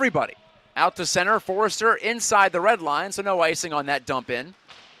over everybody. Out to center, Forrester inside the red line, so no icing on that dump in.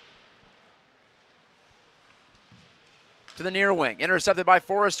 To the near wing, intercepted by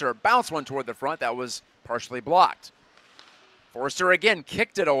Forrester. Bounce one toward the front, that was partially blocked. Forrester again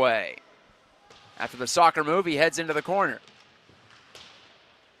kicked it away. After the soccer move, he heads into the corner.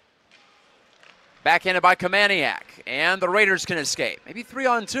 Backhanded by Kamaniak, and the Raiders can escape. Maybe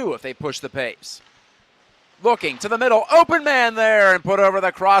 3-on-2 if they push the pace. Looking to the middle, open man there, and put over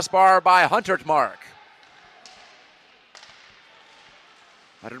the crossbar by Huntertmark.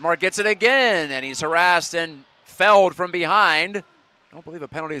 Huntertmark gets it again, and he's harassed and felled from behind. I don't believe a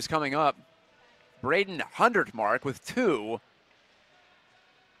penalty is coming up. Braden Huntertmark with 2.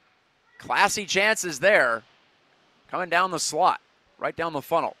 Classy chances there. Coming down the slot, right down the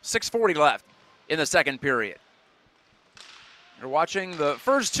funnel. 6:40 left in the second period. You're watching the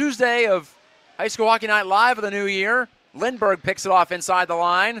first Tuesday of High School Hockey Night Live of the new year. Lindbergh picks it off inside the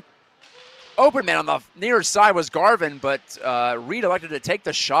line. Open man on the near side was Garvin, but Reed elected to take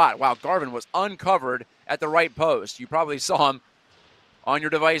the shot. Wow, Garvin was uncovered at the right post. You probably saw him on your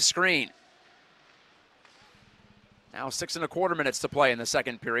device screen. Now 6.25 minutes to play in the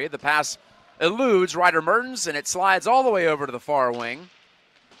second period. The pass eludes Ryder Mertens, and it slides all the way over to the far wing.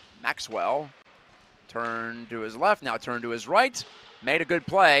 Maxwell turned to his left, now turned to his right. Made a good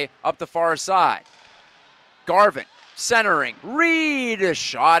play up the far side. Garvin centering. Reed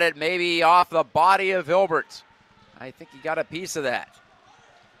shot it maybe off the body of Hilbert. I think he got a piece of that.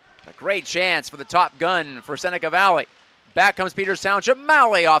 A great chance for the top gun for Seneca Valley. Back comes Peters Township.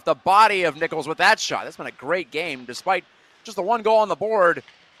 Malley off the body of Nichols with that shot. That's been a great game despite just the 1 goal on the board.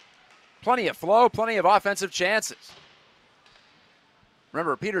 Plenty of flow, plenty of offensive chances.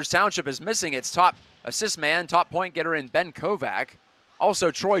 Remember, Peters Township is missing its top assist man, top point getter in Ben Kovac.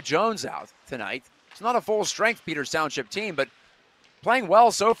 Also, Troy Jones out tonight. It's not a full-strength Peters Township team, but playing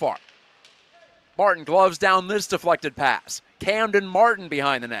well so far. Martin gloves down this deflected pass. Camden Martin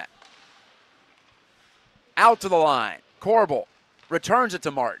behind the net. Out to the line. Corbel returns it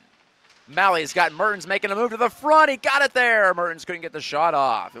to Martin. Malley's got Mertens making a move to the front. He got it there. Mertens couldn't get the shot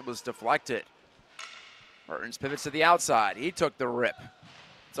off. It was deflected. Mertens pivots to the outside. He took the rip.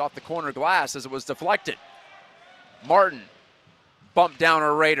 It's off the corner glass as it was deflected. Martin bumped down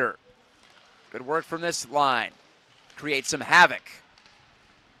a Raider. Good work from this line. Creates some havoc.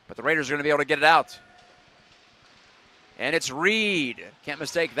 But the Raiders are going to be able to get it out. And it's Reed. Can't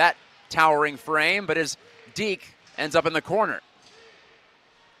mistake that towering frame, but his deke ends up in the corner.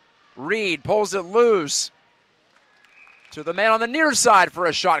 Reed pulls it loose to the man on the near side for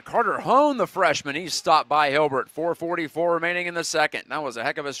a shot. Carter Hone, the freshman. He's stopped by Hilbert. 4:44 remaining in the second. That was a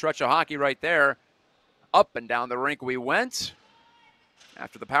heck of a stretch of hockey right there. Up and down the rink we went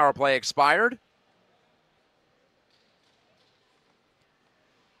after the power play expired.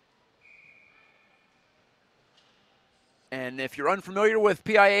 And if you're unfamiliar with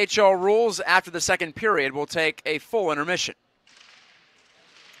PIHL rules, after the second period, we'll take a full intermission.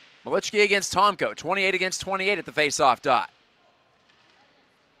 Malichki against Tomko, 28 against 28 at the face-off dot.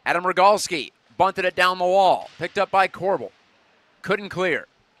 Adam Rogalski bunted it down the wall, picked up by Corbel. Couldn't clear.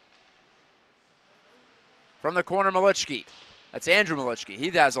 From the corner, Malichki. That's Andrew Malichki. He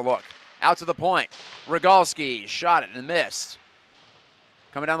has a look. Out to the point. Rogalski shot it and missed.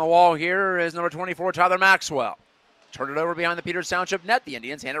 Coming down the wall here is number 24, Tyler Maxwell. Turned it over behind the Peters Township net. The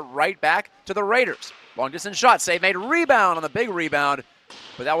Indians hand it right back to the Raiders. Long distance shot, save made, rebound on the big rebound,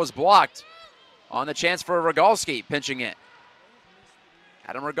 but that was blocked on the chance for Rogalski pinching in.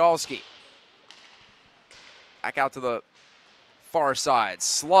 Adam Rogalski. Back out to the far side.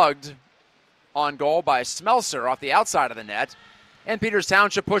 Slugged on goal by Smelser off the outside of the net. And Peters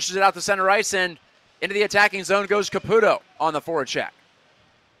Township pushes it out to center ice, and into the attacking zone goes Caputo on the forward check.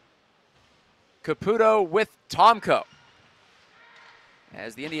 Caputo with Tomko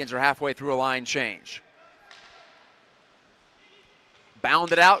as the Indians are halfway through a line change.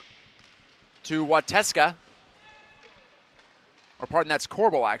 Bounded out to Wateska. Or pardon, that's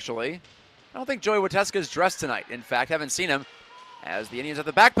Corbel actually. I don't think Joey Wateska is dressed tonight. In fact, haven't seen him. As the Indians at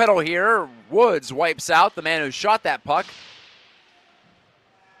the back pedal here, Woods wipes out the man who shot that puck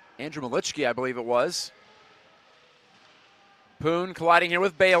Andrew Malichki, I believe it was. Poon colliding here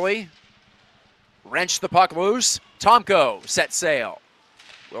with Bailey. Wrenched the puck loose. Tomko set sail.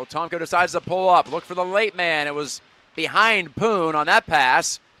 Will Tomko decides to pull up. Look for the late man. It was behind Poon on that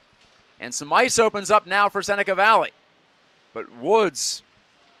pass. And some ice opens up now for Seneca Valley. But Woods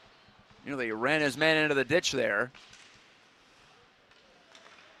nearly ran his man into the ditch there.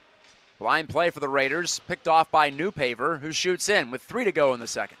 Blind play for the Raiders. Picked off by Newpaver, who shoots in with 3 to go in the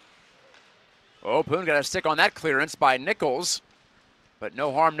second. Oh, Poon got a stick on that clearance by Nichols. But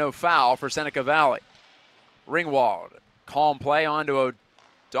no harm, no foul for Seneca Valley. Ringwald, calm play onto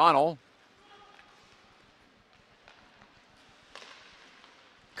O'Donnell.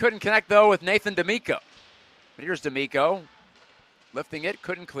 Couldn't connect, though, with Nathan D'Amico. But here's D'Amico, lifting it,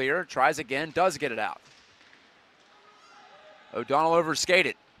 couldn't clear, tries again, does get it out. O'Donnell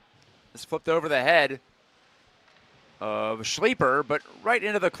overskated. This flipped over the head of Schleeper, but right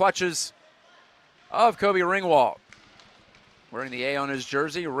into the clutches of Kobe Ringwald. Wearing the A on his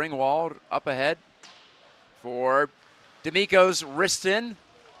jersey, Ringwald up ahead for D'Amico's wrist in.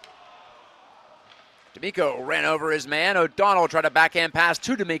 D'Amico ran over his man. O'Donnell tried a backhand pass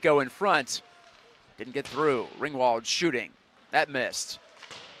to D'Amico in front. Didn't get through. Ringwald shooting. That missed.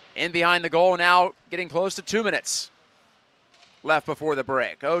 In behind the goal now, getting close to 2 minutes left before the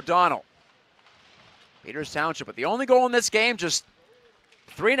break. O'Donnell. Peters Township with the only goal in this game, just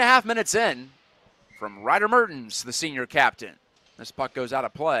 3.5 minutes in, from Ryder Mertens, the senior captain. This puck goes out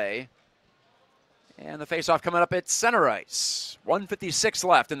of play. And the faceoff coming up at center ice. 1:56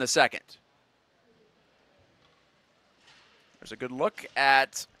 left in the second. There's a good look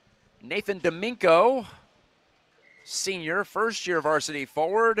at Nathan D'Amico, senior, first-year varsity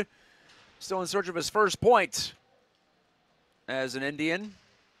forward. Still in search of his first point as an Indian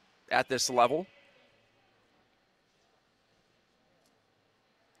at this level.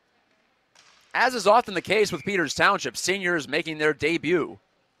 As is often the case with Peters Township, seniors making their debut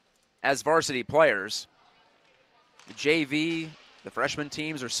as varsity players. The JV, the freshman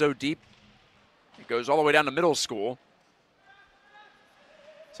teams are so deep, it goes all the way down to middle school.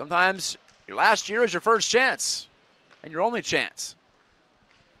 Sometimes your last year is your first chance and your only chance.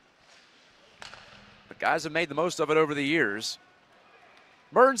 But guys have made the most of it over the years.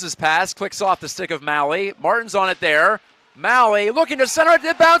 Mertens' pass clicks off the stick of Malley. Martin's on it there. Malley looking to center it.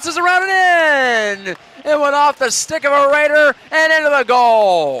 It bounces around and in. It went off the stick of a Raider and into the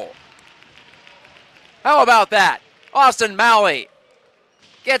goal. How about that? Austin Malley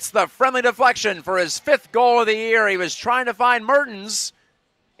gets the friendly deflection for his 5th goal of the year. He was trying to find Mertens,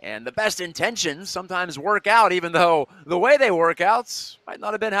 and the best intentions sometimes work out, even though the way they work out might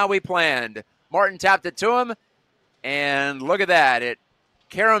not have been how we planned. Martin tapped it to him, and look at that. It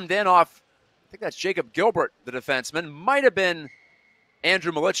caromed in off, I think that's Jacob Gilbert, the defenseman. Might have been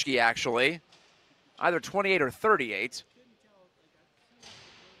Andrew Malichki, actually. Either 28 or 38.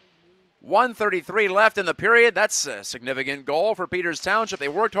 1:33 left in the period. That's a significant goal for Peters Township. They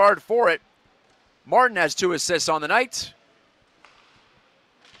worked hard for it. Martin has 2 assists on the night.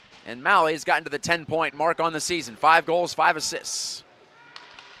 And Malley's gotten to the 10-point mark on the season. 5 goals, 5 assists.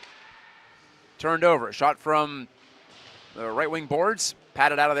 Turned over. Shot from the right wing boards.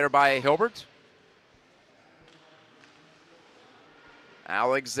 Patted out of there by Hilbert.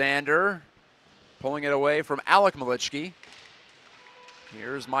 Alexander pulling it away from Alec Malichki.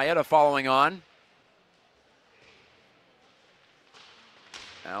 Here's Maeda following on.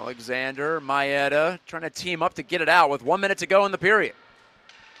 Alexander, Maeda trying to team up to get it out with 1 minute to go in the period.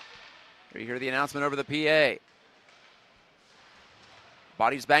 Here you hear the announcement over the PA.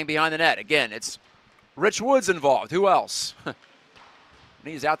 Bodies bang behind the net. Again, it's Rich Woods involved. Who else? When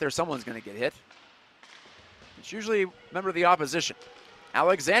he's out there, someone's going to get hit. It's usually a member of the opposition.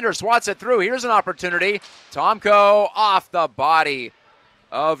 Alexander swats it through. Here's an opportunity. Tomko off the body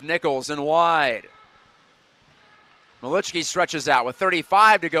of Nichols and wide. Malichki stretches out with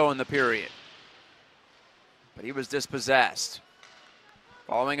 35 to go in the period. But he was dispossessed.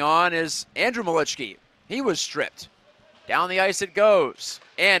 Following on is Andrew Malichki. He was stripped. Down the ice it goes.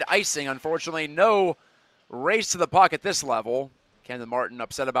 And icing, unfortunately, no race to the puck at this level. Camden Martin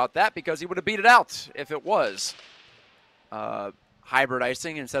upset about that because he would have beat it out if it was hybrid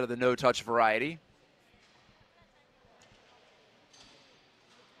icing instead of the no-touch variety.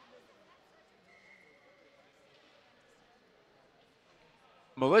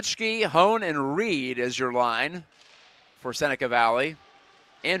 Malichki, Hone, and Reed is your line for Seneca Valley.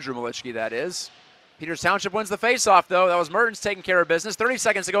 Andrew Malichki, that is. Peters Township wins the faceoff, though. That was Mertens taking care of business. 30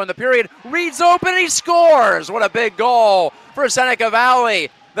 seconds to go in the period. Reed's open, he scores! What a big goal for Seneca Valley.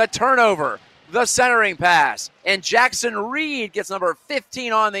 The turnover The centering pass, and Jackson Reed gets number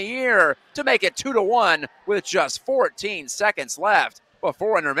 15 on the year to make it 2-1 with just 14 seconds left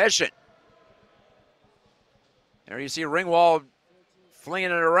before intermission. There you see Ringwald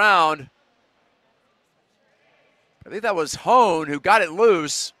flinging it around. I think that was Hone who got it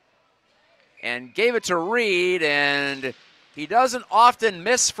loose and gave it to Reed, and he doesn't often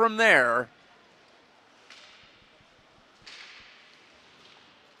miss from there.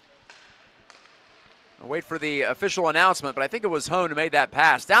 I'll wait for the official announcement, but I think it was Hone who made that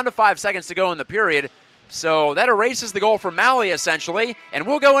pass. Down to 5 seconds to go in the period, so that erases the goal for Malley essentially, and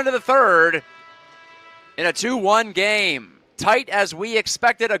we'll go into the third in a 2-1 game. Tight as we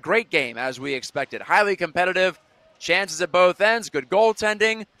expected, a great game as we expected. Highly competitive, chances at both ends, good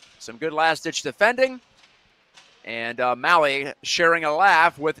goaltending, some good last-ditch defending, and Malley sharing a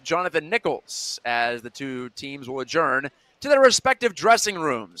laugh with Jonathan Nichols as the two teams will adjourn to their respective dressing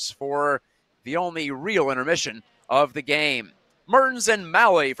rooms for the only real intermission of the game. Mertens and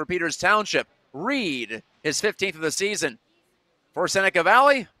Malley for Peters Township. Reed, his 15th of the season for Seneca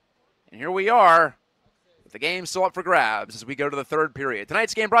Valley. And here we are with the game still up for grabs as we go to the third period.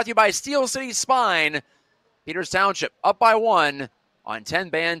 Tonight's game brought to you by Steel City Spine. Peters Township up by 1 on 10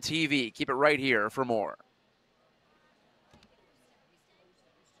 Band TV. Keep it right here for more.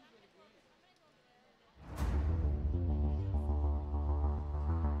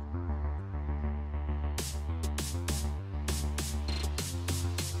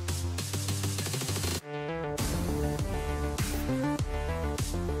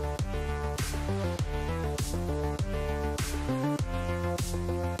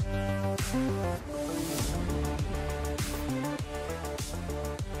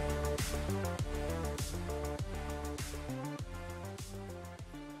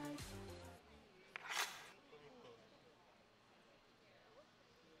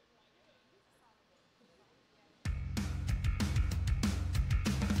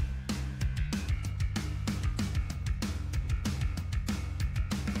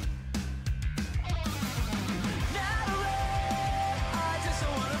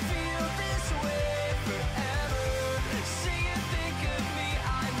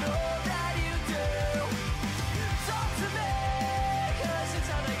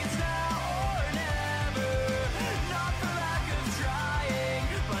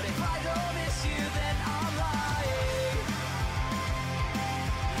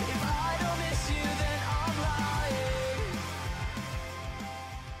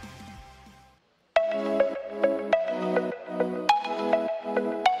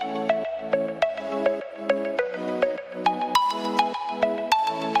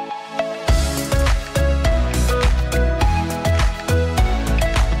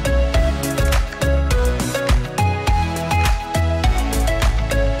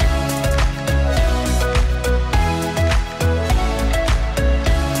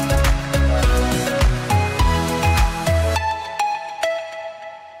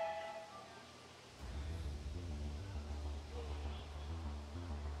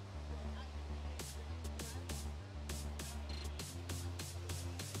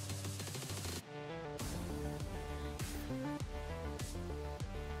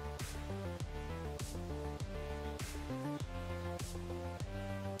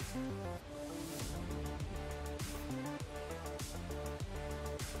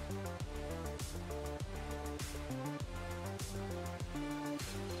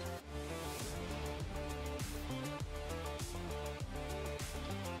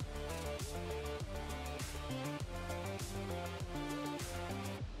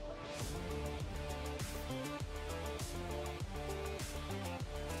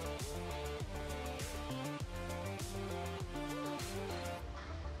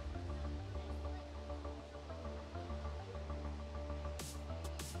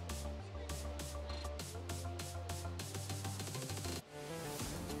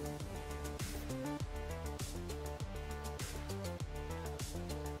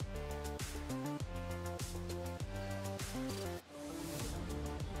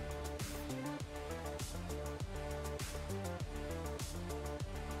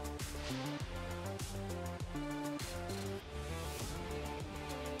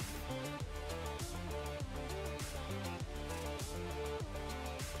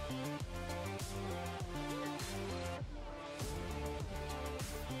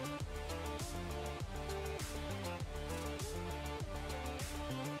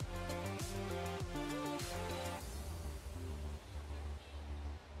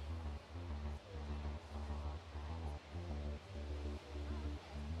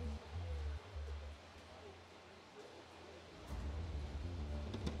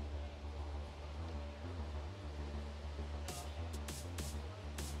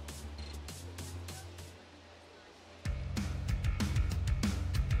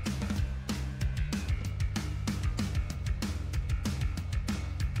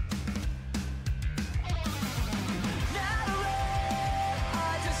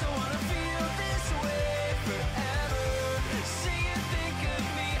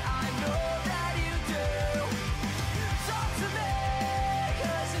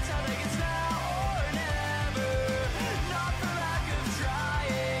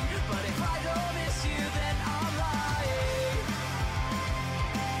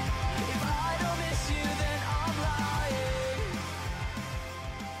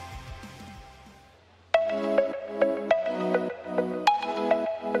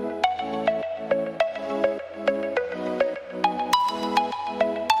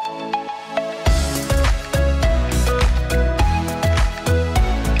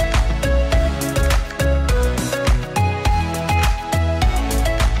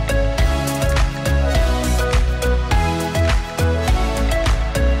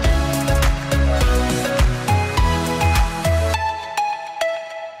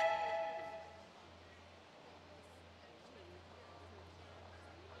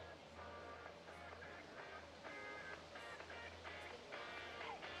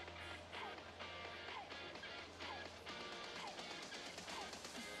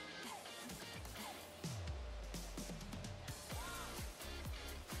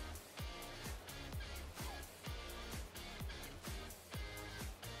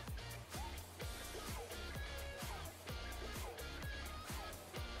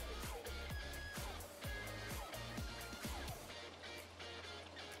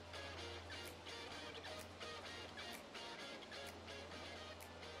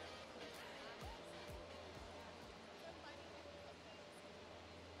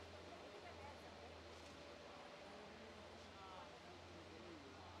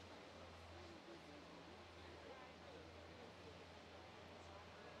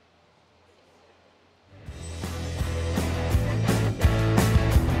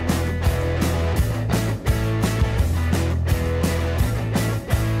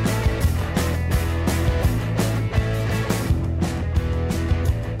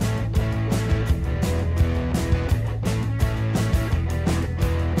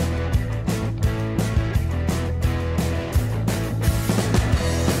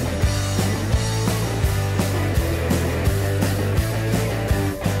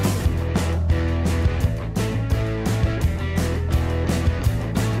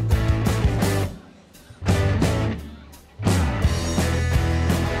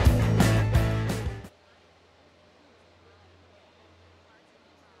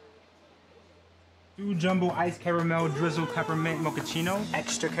 jumbo iced caramel drizzled peppermint mochaccino.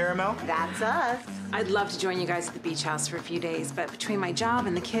 Extra caramel. That's us. I'd love to join you guys at the beach house for a few days, but between my job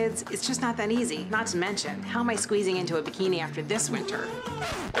and the kids, it's just not that easy. Not to mention, how am I squeezing into a bikini after this winter?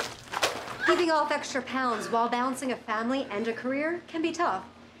 Keeping off extra pounds while balancing a family and a career can be tough.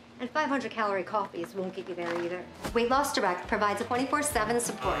 And 500-calorie coffees won't get you there either. Weight Loss Direct provides a 24/7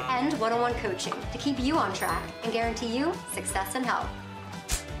 support and one-on-one coaching to keep you on track and guarantee you success and health.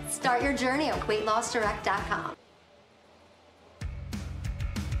 Start your journey at weightlossdirect.com.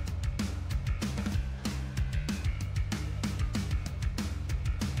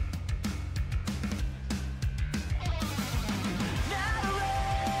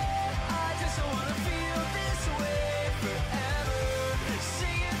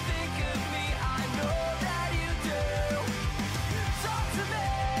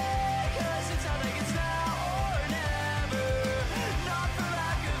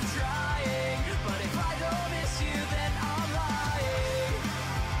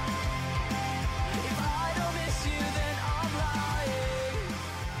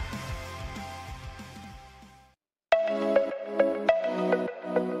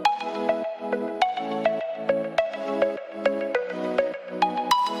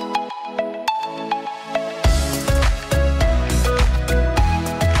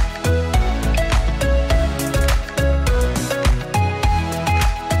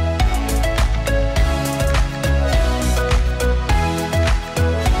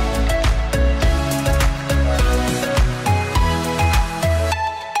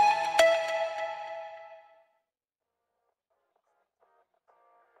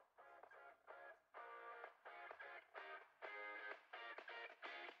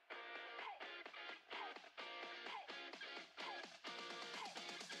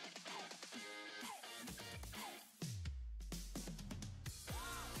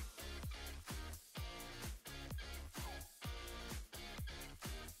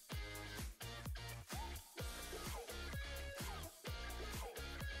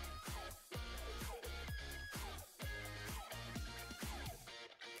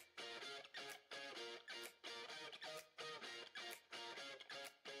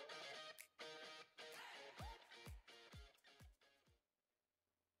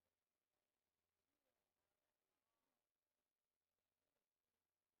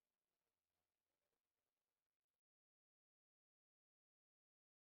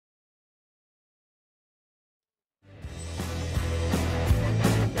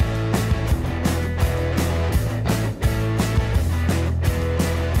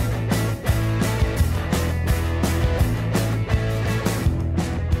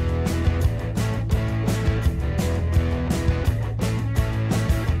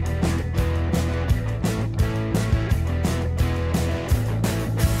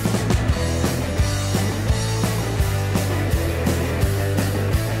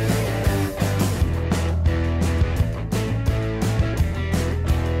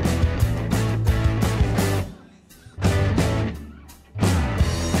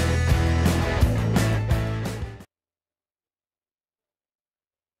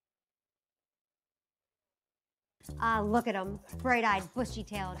 Look at him, bright-eyed,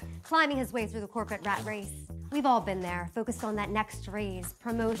 bushy-tailed, climbing his way through the corporate rat race. We've all been there, focused on that next raise,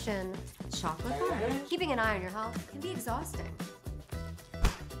 promotion, chocolate bar. Keeping an eye on your health can be exhausting.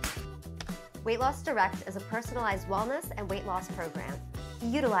 Weight Loss Direct is a personalized wellness and weight loss program. We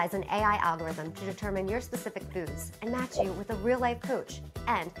utilize an AI algorithm to determine your specific foods and match you with a real-life coach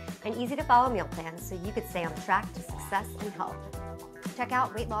and an easy-to-follow meal plan so you could stay on track to success and health. Check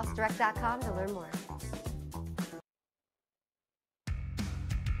out weightlossdirect.com to learn more.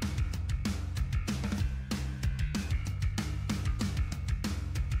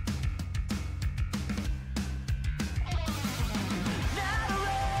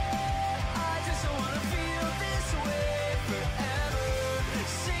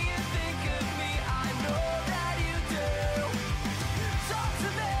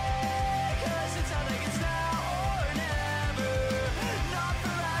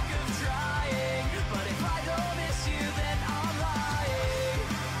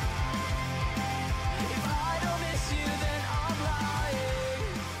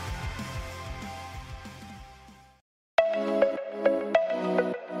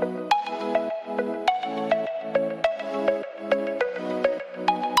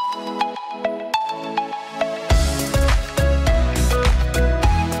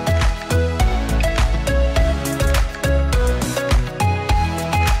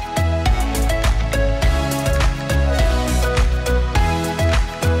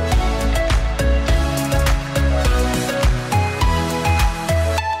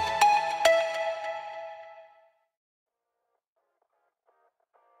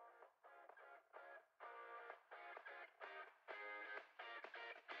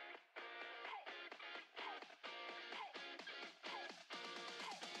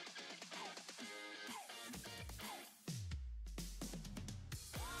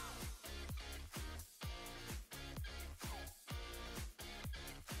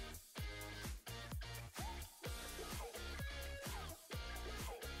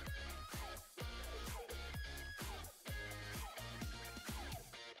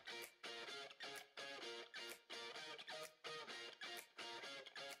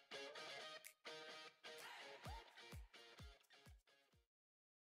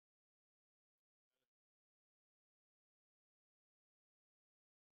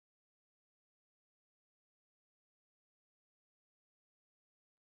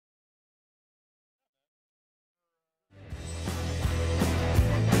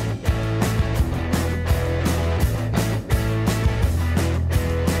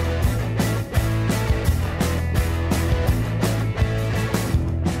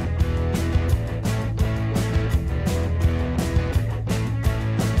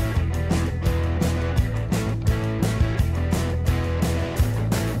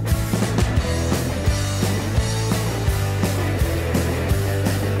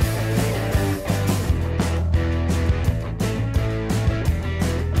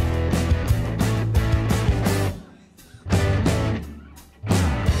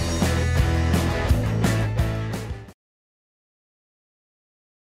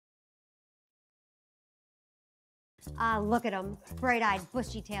 Ah, look at him, bright-eyed,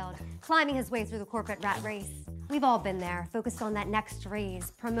 bushy-tailed, climbing his way through the corporate rat race. We've all been there, focused on that next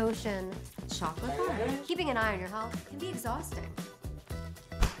raise, promotion, chocolate bar. Keeping an eye on your health can be exhausting.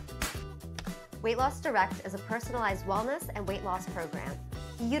 Weight Loss Direct is a personalized wellness and weight loss program.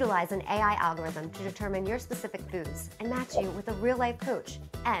 We utilize an AI algorithm to determine your specific foods and match you with a real-life coach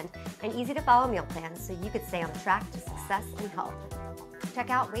and an easy-to-follow meal plan so you could stay on track to success and health.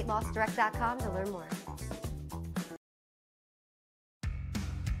 Check out weightlossdirect.com to learn more.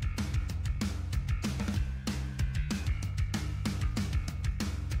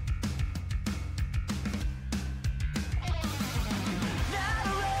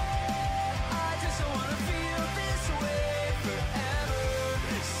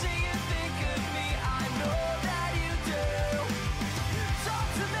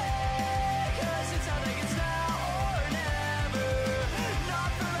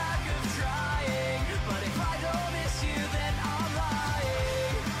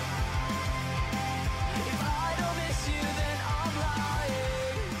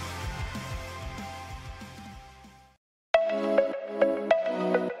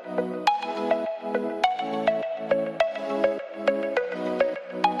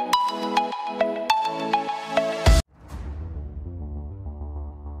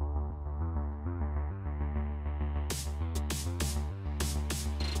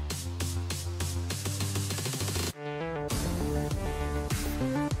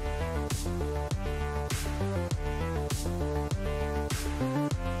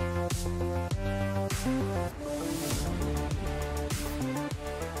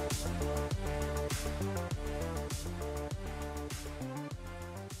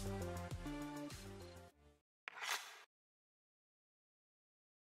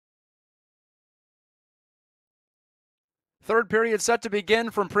 Third period set to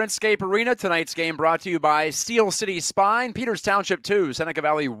begin from Printscape Arena. Tonight's game brought to you by Steel City Spine. Peters Township 2, Seneca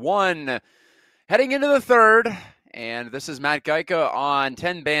Valley 1. Heading into the third, and this is Matt Gajtka on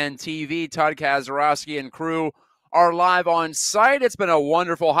 10-Band TV. Todd Kazarowski and crew are live on site. It's been a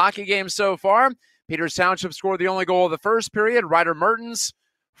wonderful hockey game so far. Peters Township scored the only goal of the first period. Ryder Mertens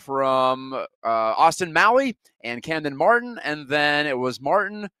from Austin Malley and Camden Martin, and then it was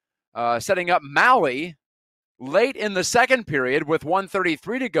Martin setting up Malley late in the second period with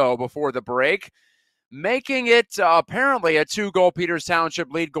 1:33 to go before the break, making it apparently a 2-goal Peters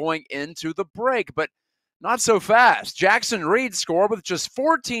Township lead going into the break, but not so fast. Jackson Reed scored with just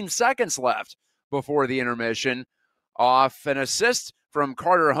 14 seconds left before the intermission off an assist from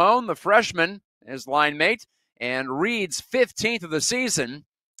Carter Hone, the freshman, his line mate, and Reed's 15th of the season,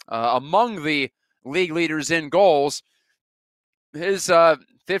 among the league leaders in goals. His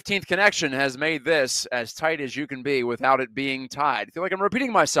 15th connection has made this as tight as you can be without it being tied. I feel like I'm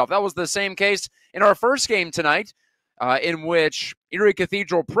repeating myself. That was the same case in our first game tonight, in which Erie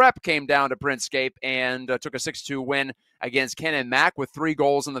Cathedral Prep came down to Printscape and took a 6-2 win against Ken & Mac with 3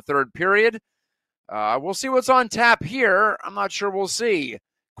 goals in the third period. We'll see what's on tap here. I'm not sure we'll see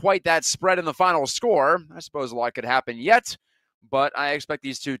quite that spread in the final score. I suppose a lot could happen yet, but I expect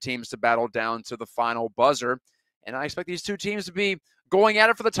these two teams to battle down to the final buzzer, and I expect these two teams to be going at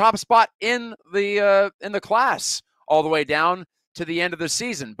it for the top spot in the class all the way down to the end of the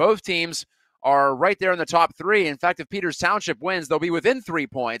season. Both teams are right there in the top 3. In fact, if Peters Township wins, they'll be within 3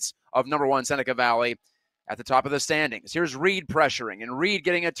 points of number 1 Seneca Valley at the top of the standings. Here's Reed pressuring, and Reed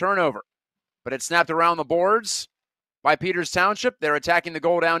getting a turnover, but it snapped around the boards by Peters Township. They're attacking the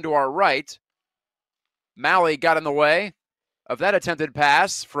goal down to our right. Malley got in the way of that attempted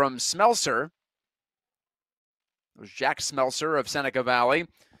pass from Smelser. It was Jack Smelser of Seneca Valley.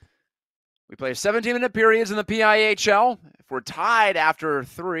 We play 17-minute periods in the PIHL. If we're tied after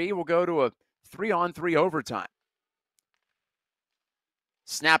 3, we'll go to a 3-on-3 overtime.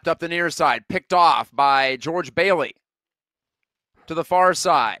 Snapped up the near side, picked off by George Bailey to the far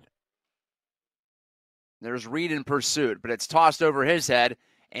side. There's Reed in pursuit, but it's tossed over his head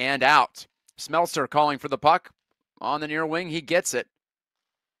and out. Smelser calling for the puck on the near wing. He gets it.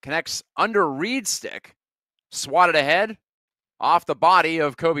 Connects under Reed's stick. Swatted ahead off the body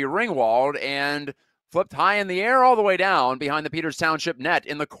of Kobe Ringwald and flipped high in the air all the way down behind the Peters Township net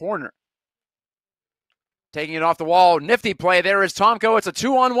in the corner. Taking it off the wall, nifty play there is Tomko. It's a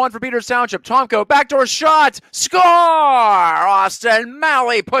 2-on-1 for Peters Township. Tomko, backdoor shot, score! Austin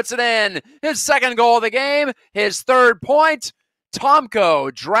Malley puts it in. His second goal of the game, his 3rd point.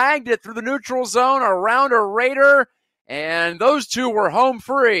 Tomko dragged it through the neutral zone around a Raider, and those two were home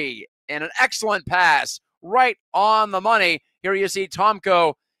free. And an excellent pass right on the money. Here you see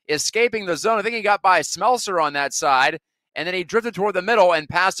Tomko escaping the zone. I think he got by Smelser on that side, and then he drifted toward the middle and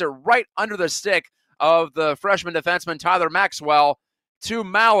passed it right under the stick of the freshman defenseman Tyler Maxwell to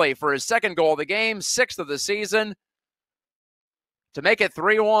Malley for his second goal of the game, 6th of the season, to make it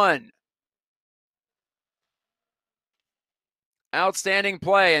 3-1. Outstanding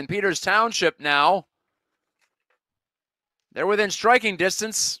play, and Peters Township now, they're within striking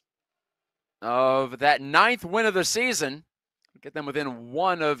distance of that 9th win of the season. Get them within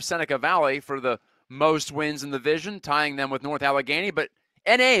 1 of Seneca Valley for the most wins in the division, tying them with North Allegheny. But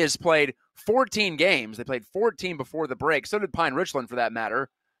NA has played 14 games. They played 14 before the break. So did Pine Richland, for that matter.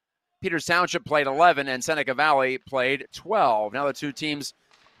 Peters Township played 11, and Seneca Valley played 12. Now the two teams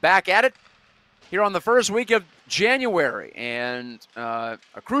back at it here on the first week of January. And a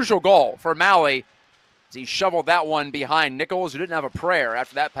crucial goal for Malley as he shoveled that one behind Nichols, who didn't have a prayer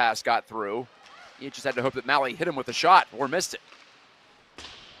after that pass got through. He just had to hope that Malley hit him with a shot or missed it.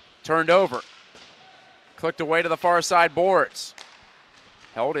 Turned over. Clicked away to the far side boards.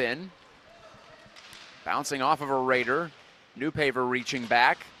 Held in. Bouncing off of a Raider. Newpaver reaching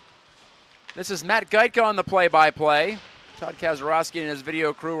back. This is Matt Gajtka on the play-by-play. Todd Kazarowski and his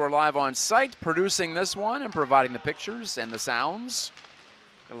video crew are live on site, producing this one and providing the pictures and the sounds.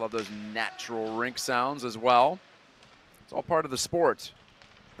 I love those natural rink sounds as well. It's all part of the sport.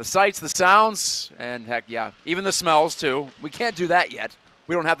 The sights, the sounds, and heck yeah, even the smells too. We can't do that yet.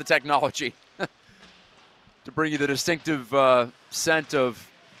 We don't have the technology to bring you the distinctive scent of,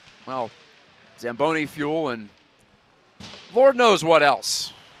 well, Zamboni fuel and Lord knows what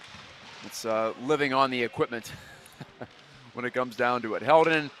else. It's living on the equipment when it comes down to it. Held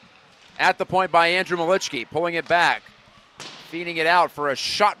in at the point by Andrew Malichki, pulling it back, feeding it out for a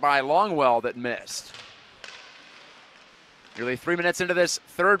shot by Longwell that missed. Nearly 3 minutes into this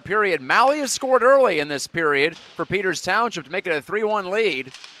third period. Malley has scored early in this period for Peters Township to make it a 3-1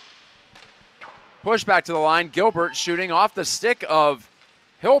 lead. Push back to the line. Gilbert shooting off the stick of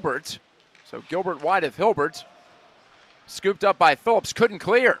Hilbert. So Gilbert wide of Hilbert. Scooped up by Phillips. Couldn't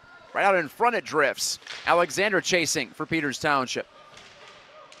clear. Right out in front it drifts. Alexander chasing for Peters Township.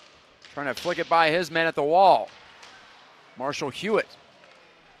 Trying to flick it by his man at the wall. Marshall Hewitt.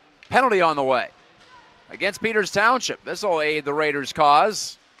 Penalty on the way against Peters Township. This will aid the Raiders'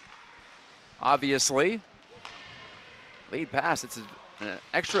 cause, obviously. Lead pass. It's an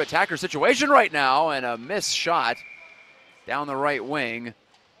extra attacker situation right now, and a missed shot down the right wing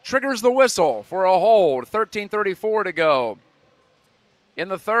triggers the whistle for a hold. 13:34 to go in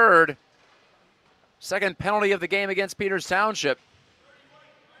the third. Second penalty of the game against Peters Township.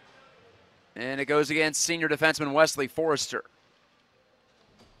 And it goes against senior defenseman Wesley Forrester.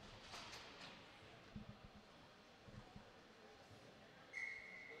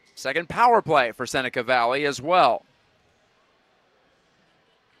 Second power play for Seneca Valley as well.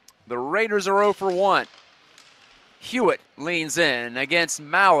 The Raiders are 0 for 1. Hewitt leans in against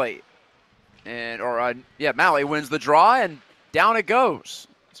Malley. Malley wins the draw, and down it goes.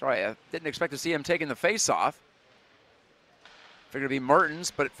 Sorry, I didn't expect to see him taking the face-off. Figured it'd be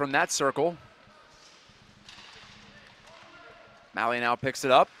Mertens, but from that circle. Malley now picks it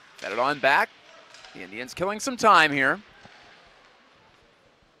up, fed it on back. The Indians killing some time here.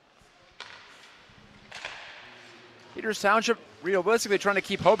 Peters Township realistically trying to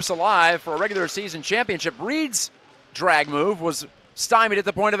keep hopes alive for a regular season championship. Reed's drag move was stymied at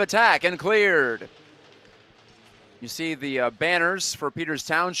the point of attack and cleared. You see the banners for Peters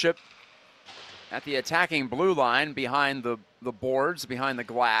Township at the attacking blue line behind the boards, behind the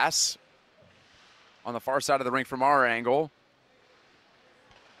glass on the far side of the rink from our angle.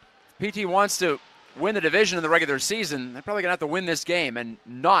 PT wants to win the division in the regular season. They're probably going to have to win this game and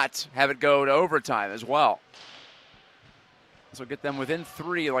not have it go to overtime as well. This will get them within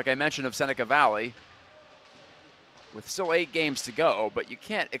 3, like I mentioned, of Seneca Valley, with still 8 games to go, but you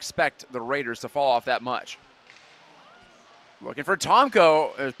can't expect the Raiders to fall off that much. Looking for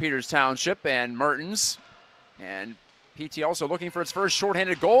Tomko as Peters Township and Mertens, and PT also looking for its first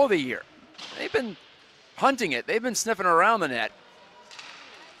shorthanded goal of the year. They've been hunting it. They've been sniffing around the net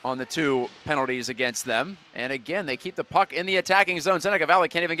on the 2 penalties against them. And again, they keep the puck in the attacking zone. Seneca Valley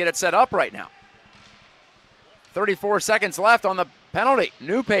can't even get it set up right now. 34 seconds left on the penalty.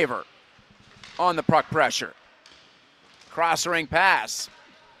 Newpaver on the puck pressure. Cross ring pass.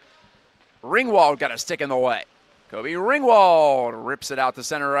 Ringwald got a stick in the way. Kobe Ringwald rips it out to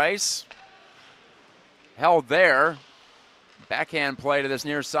center ice. Held there. Backhand play to this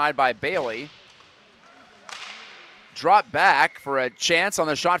near side by Bailey. Drop back for a chance on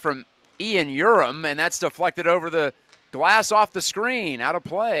the shot from Ian Urim, and that's deflected over the glass off the screen. Out of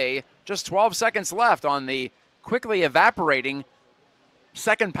play. Just 12 seconds left on the quickly evaporating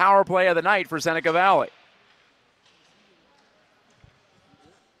second power play of the night for Seneca Valley.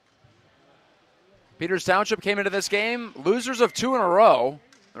 Peters Township came into this game losers of 2 in a row.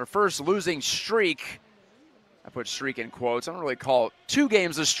 Their first losing streak. I put streak in quotes. I don't really call it 2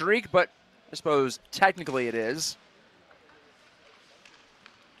 games a streak, but I suppose technically it is.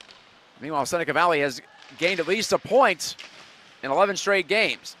 Meanwhile, Seneca Valley has gained at least a point in 11 straight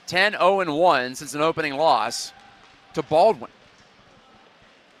games. 10-0-1 since an opening loss to Baldwin.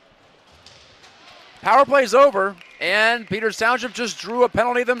 Power play's over, and Peters Township just drew a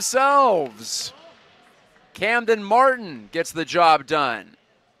penalty themselves. Camden Martin gets the job done.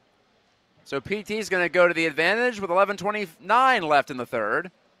 So PT is going to go to the advantage with 11:29 left in the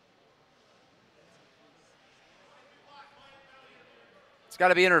third. It's got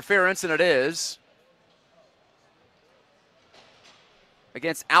to be interference, and it is.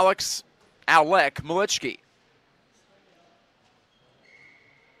 Against Alek Malichki.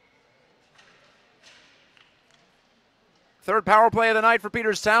 Third power play of the night for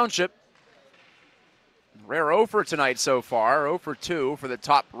Peters Township. Rare 0 for tonight so far. 0 for 2 for the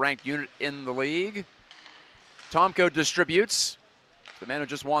top-ranked unit in the league. Tomko distributes. The man who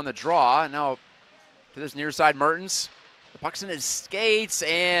just won the draw. Now to this near side, Mertens. The puck's in his skates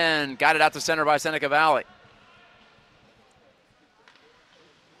and got it out to center by Seneca Valley.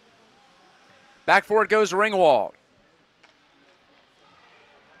 Back for it goes Ringwald.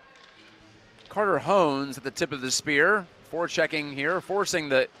 Carter Hones at the tip of the spear. Forechecking here, forcing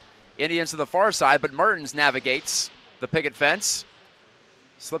the Indians to the far side, but Mertens navigates the picket fence.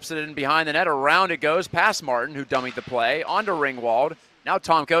 Slips it in behind the net. Around it goes past Martin, who dummied the play. On to Ringwald. Now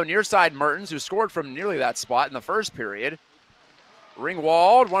Tomko, near side Mertens, who scored from nearly that spot in the first period.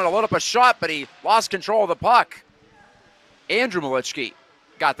 Ringwald wanted to load up a shot, but he lost control of the puck. Andrew Malichki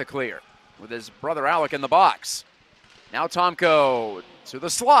got the clear with his brother Alec in the box. Now Tomko to the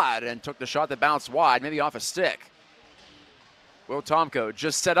slot and took the shot that bounced wide, maybe off a stick. Will Tomko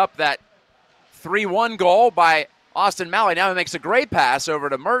just set up that 3-1 goal by Austin Malley. Now he makes a great pass over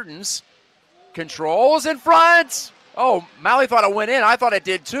to Mertens. Controls in front. Oh, Malley thought it went in. I thought it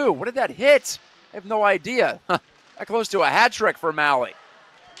did too. What did that hit? I have no idea. That close to a hat trick for Malley.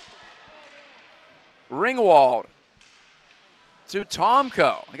 Ringwald to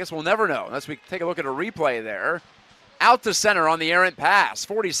Tomko. I guess we'll never know unless we take a look at a replay there. Out to center on the errant pass.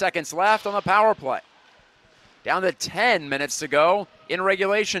 40 seconds left on the power play. Down to 10 minutes to go in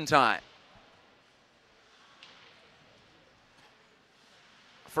regulation time.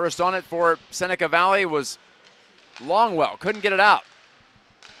 First on it for Seneca Valley was Longwell. Couldn't get it out.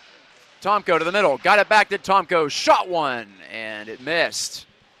 Tomko to the middle. Got it back to Tomko. Shot one, and it missed.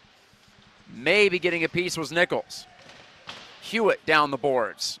 Maybe getting a piece was Nichols. Hewitt down the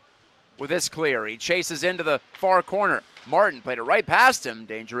boards with this clear. He chases into the far corner. Martin played it right past him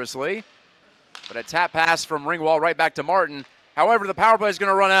dangerously. But a tap pass from Ringwald right back to Martin. However, the power play is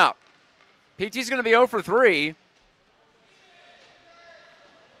going to run out. PT's going to be 0 for 3.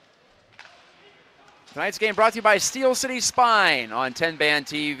 Tonight's game brought to you by Steel City Spine on 10-Band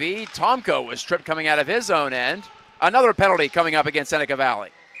TV. Tomko was tripped coming out of his own end. Another penalty coming up against Seneca Valley.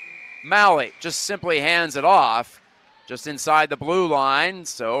 Malley just simply hands it off just inside the blue line.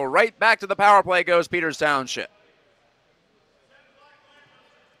 So right back to the power play goes Peters Township.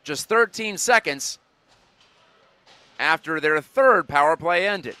 Just 13 seconds after their third power play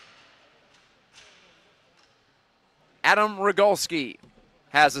ended. Adam Rogulski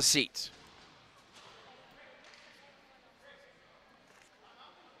has a seat.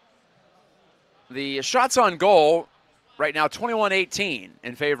 The shots on goal right now 21-18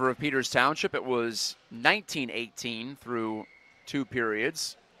 in favor of Peters Township. It was 19-18 through 2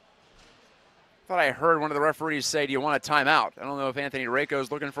 periods. I thought I heard one of the referees say, do you want a timeout? I don't know if Anthony Rako is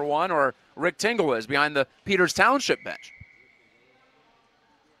looking for one or Rick Tingle is behind the Peters Township bench.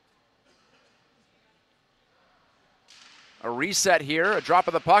 A reset here, a drop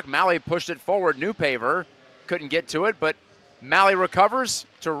of the puck. Malley pushed it forward. Newpaver couldn't get to it, but Malley recovers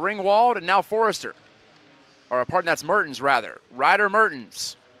to Ringwald and now Forrester. Or pardon, that's Mertens rather. Ryder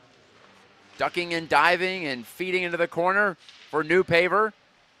Mertens. Ducking and diving and feeding into the corner for Newpaver.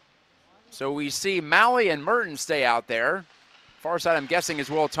 So we see Malley and Mertens stay out there. Far side, I'm guessing, is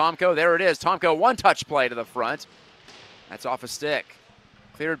Will Tomko. There it is. Tomko, one-touch play to the front. That's off a stick.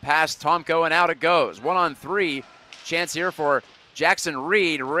 Cleared past Tomko, and out it goes. 1-on-3. Chance here for Jackson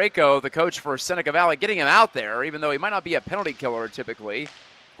Reed. Rako, the coach for Seneca Valley, getting him out there, even though he might not be a penalty killer typically.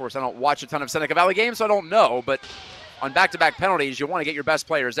 Of course, I don't watch a ton of Seneca Valley games, so I don't know. But on back-to-back penalties, you want to get your best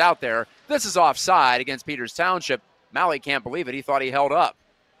players out there. This is offside against Peters Township. Malley can't believe it. He thought he held up.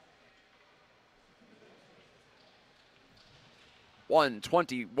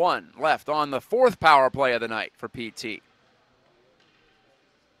 1:21 left on the fourth power play of the night for PT.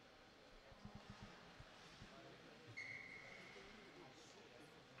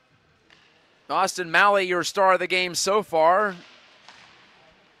 Austin Malley, your star of the game so far.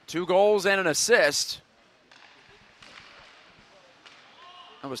 2 goals and an assist.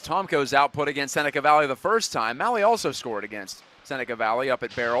 That was Tomko's output against Seneca Valley the first time. Malley also scored against Seneca Valley up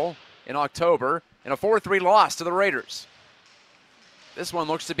at Barrel in October in a 4-3 loss to the Raiders. This one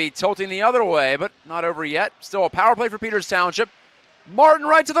looks to be tilting the other way, but not over yet. Still a power play for Peters Township. Martin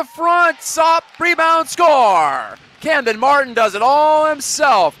right to the front, stop, rebound, score! Camden Martin does it all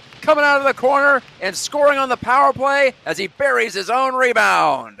himself, coming out of the corner and scoring on the power play as he buries his own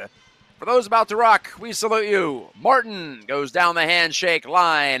rebound. For those about to rock, we salute you. Martin goes down the handshake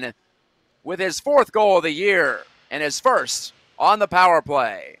line with his 4th goal of the year and his first on the power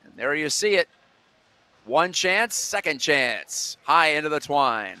play. And there you see it. 1 chance, 2nd chance, high into the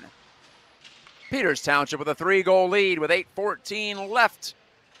twine. Peters Township with a 3-goal lead with 8:14 left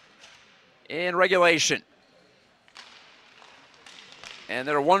in regulation. And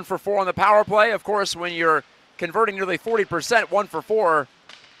they're 1 for 4 on the power play. Of course, when you're converting nearly 40%, 1 for 4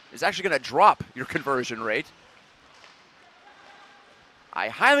 is actually going to drop your conversion rate. I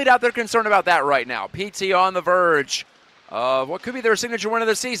highly doubt they're concerned about that right now. PT on the verge of what could be their signature win of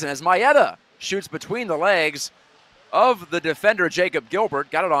the season as Maeda shoots between the legs of the defender Jacob Gilbert.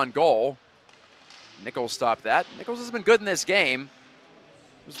 Got it on goal. Nichols stopped that. Nichols has been good in this game.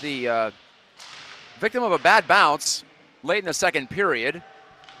 Was the victim of a bad bounce late in the 2nd period.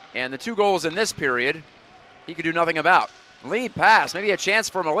 And the 2 goals in this period, he could do nothing about. Lead pass, maybe a chance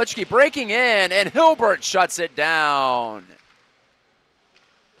for Malichki breaking in, and Hilbert shuts it down.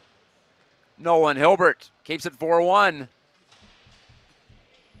 Nolan Hilbert keeps it 4-1.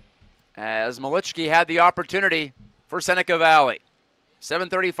 As Malichki had the opportunity for Seneca Valley.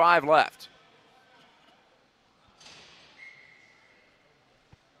 7:35 left.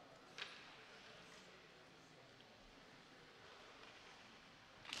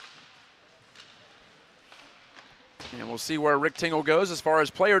 And we'll see where Rick Tingle goes as far as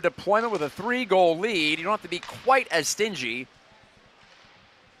player deployment with a 3-goal lead. You don't have to be quite as stingy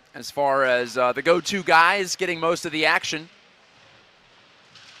as far as the go-to guys getting most of the action.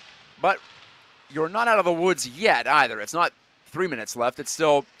 But you're not out of the woods yet either. It's not 3 minutes left. It's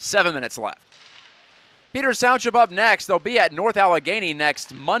still 7 minutes left. Peters Township up next. They'll be at North Allegheny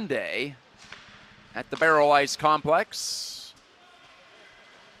next Monday at the Barrel Ice Complex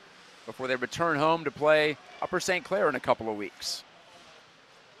before they return home to play Upper St. Clair in a couple of weeks.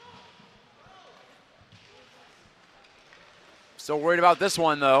 Still worried about this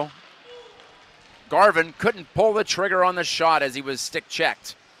one, though. Garvin couldn't pull the trigger on the shot as he was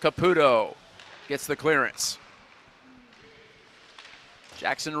stick-checked. Caputo gets the clearance.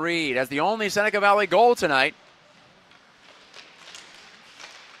 Jackson Reed has the only Seneca Valley goal tonight.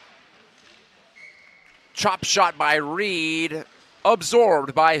 Chop shot by Reed,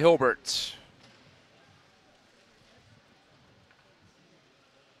 absorbed by Hilbert.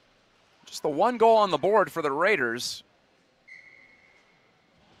 Just the 1 goal on the board for the Raiders.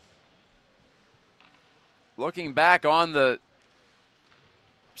 Looking back on the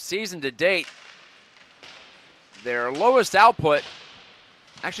season to date, their lowest output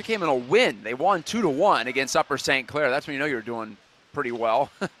actually came in a win. They won 2-1 against Upper St. Clair. That's when you know you're doing pretty well.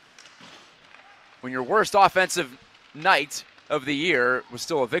 When your worst offensive night of the year was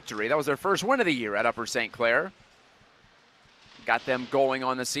still a victory. That was their first win of the year at Upper St. Clair. Got them going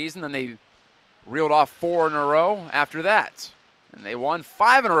on the season, then they reeled off 4 in a row after that. And they won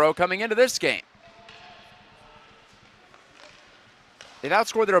 5 in a row coming into this game. They've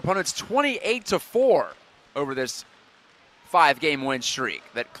outscored their opponents 28-4 over this 5-game win streak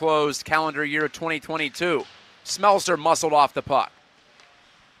that closed calendar year 2022. Smelser muscled off the puck.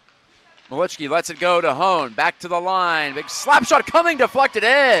 Malichki lets it go to Hone. Back to the line. Big slap shot coming, deflected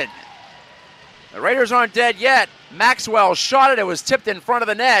in. The Raiders aren't dead yet. Maxwell shot it. It was tipped in front of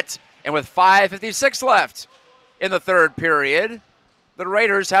the net. And with 5:56 left in the 3rd period, the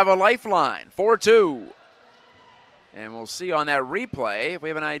Raiders have a lifeline. 4-2. And we'll see on that replay if we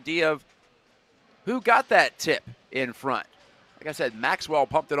have an idea of who got that tip in front. Like I said, Maxwell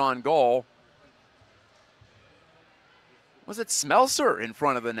pumped it on goal. Was it Smelser in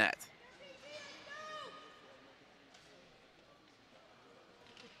front of the net?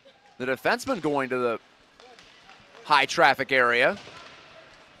 The defenseman going to the high traffic area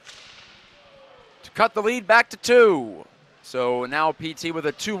to cut the lead back to 2. So now PT with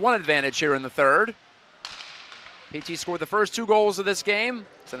a 2-1 advantage here in the 3rd. PT scored the first 2 goals of this game.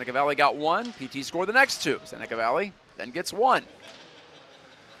 Seneca Valley got 1. PT scored the next 2. Seneca Valley then gets 1.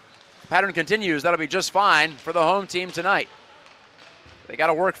 The pattern continues. That'll be just fine for the home team tonight. They got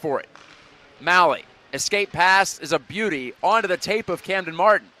to work for it. Malley, escape pass is a beauty onto the tape of Camden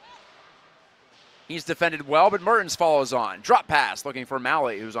Martin. He's defended well, but Mertens follows on. Drop pass looking for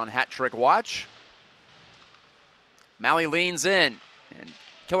Malley, who's on hat trick watch. Malley leans in, and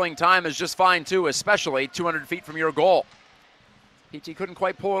killing time is just fine too, especially 200 feet from your goal. PT couldn't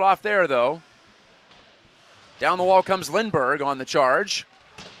quite pull it off there, though. Down the wall comes Lindbergh on the charge.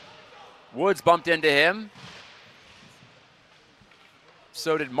 Woods bumped into him.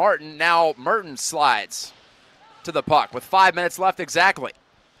 So did Martin. Now Mertens slides to the puck with 5 minutes left exactly.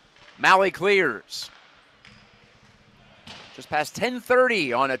 Malley clears. Just past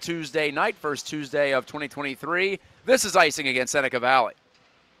 10:30 on a Tuesday night, first Tuesday of 2023. This is icing against Seneca Valley.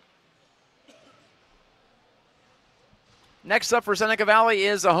 Next up for Seneca Valley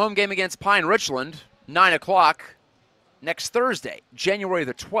is a home game against Pine Richland, 9 o'clock next Thursday, January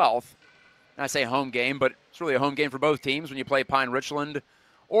the 12th. And I say home game, but it's really a home game for both teams when you play Pine Richland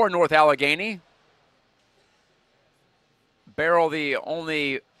or North Allegheny. Barrel, the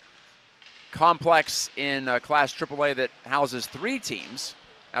only complex in Class AAA that houses 3 teams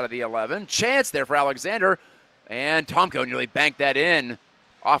out of the 11. Chance there for Alexander, and Tomko nearly banked that in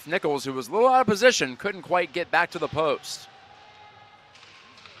off Nichols, who was a little out of position, couldn't quite get back to the post.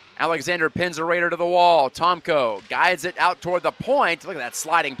 Alexander pins a Raider to the wall. Tomko guides it out toward the point. Look at that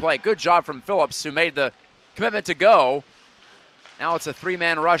sliding play. Good job from Phillips, who made the commitment to go. Now it's a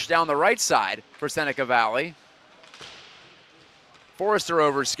 3-man rush down the right side for Seneca Valley. Forrester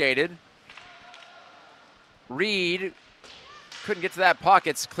overskated. Reed couldn't get to that puck.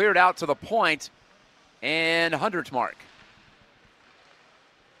 It's cleared out to the point and 100th mark.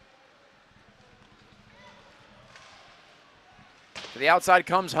 To the outside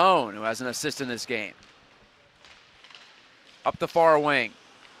comes Hone, who has an assist in this game. Up the far wing.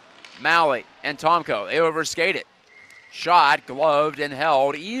 Malley and Tomko, they overskate it. Shot, gloved, and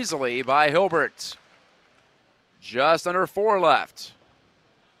held easily by Hilbert. Just under 4 left.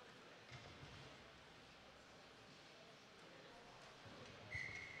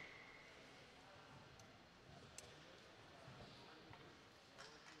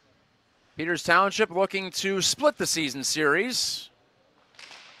 Peters Township looking to split the season series.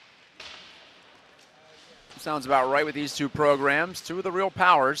 Sounds about right with these two programs. Two of the real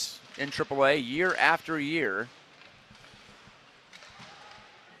powers in AAA year after year.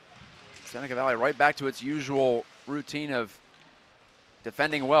 Seneca Valley right back to its usual routine of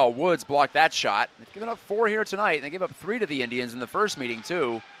defending well. Woods blocked that shot. They've given up 4 here tonight, and they gave up 3 to the Indians in the first meeting,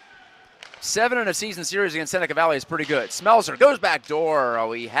 too. 7 in a season series against Seneca Valley is pretty good. Smelser goes back door.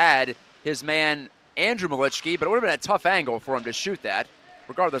 Oh, he had his man Andrew Malichki, but it would have been a tough angle for him to shoot that.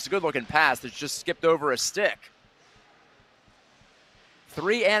 Regardless, a good-looking pass that's just skipped over a stick.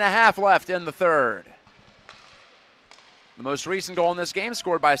 3.5 left in the third. The most recent goal in this game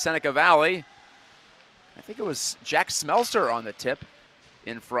scored by Seneca Valley. I think it was Jack Smelser on the tip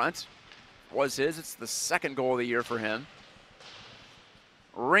in front. Was his. It's the second goal of the year for him.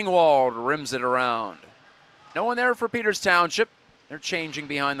 Ringwald rims it around. No one there for Peters Township. They're changing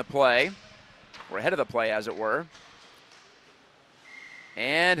behind the play, or ahead of the play, as it were.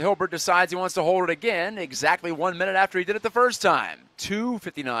 And Hilbert decides he wants to hold it again exactly 1 minute after he did it the first time.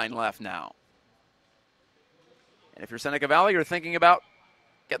 2:59 left now. And if you're Seneca Valley, you're thinking about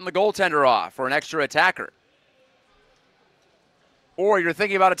getting the goaltender off for an extra attacker. Or you're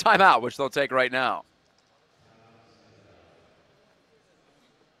thinking about a timeout, which they'll take right now.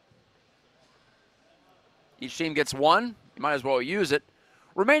 Each team gets one. You might as well use it.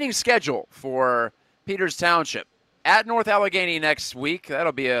 Remaining schedule for Peters Township. At North Allegheny next week.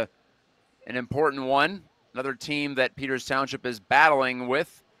 That'll be an important one. Another team that Peters Township is battling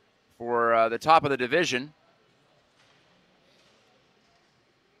with for the top of the division.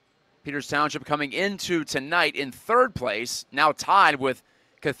 Peters Township coming into tonight in third place, now tied with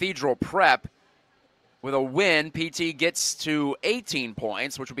Cathedral Prep. With a win, PT gets to 18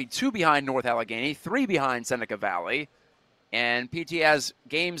 points, which will be 2 behind North Allegheny, 3 behind Seneca Valley. And PT has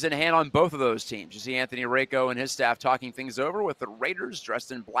games in hand on both of those teams. You see Anthony Rako and his staff talking things over with the Raiders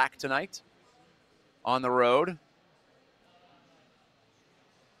dressed in black tonight on the road.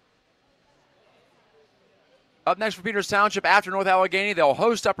 Up next for Peters Township after North Allegheny, they'll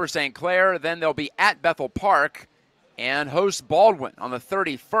host Upper St. Clair. Then they'll be at Bethel Park and host Baldwin on the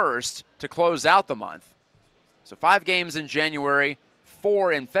 31st to close out the month. So 5 games in January,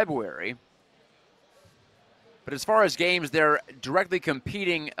 4 in February. But as far as games they're directly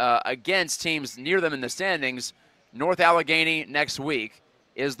competing against teams near them in the standings, North Allegheny next week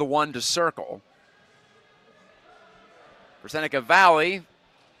is the one to circle. For Seneca Valley,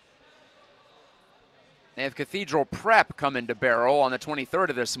 they have Cathedral Prep come into Barrel on the 23rd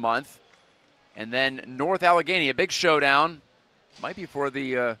of this month. And then North Allegheny, a big showdown. Might be for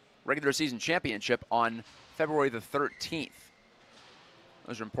the regular season championship on February the 13th.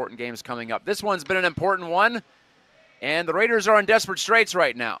 Those are important games coming up. This one's been an important one, and the Raiders are in desperate straits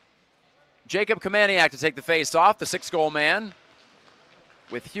right now. Jacob Kamaniak to take the face off, the 6-goal man,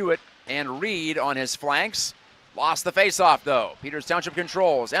 with Hewitt and Reed on his flanks. Lost the face-off, though. Peters Township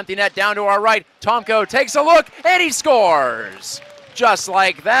controls. Empty net down to our right. Tomko takes a look, and he scores! Just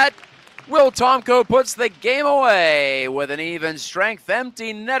like that, Will Tomko puts the game away with an even-strength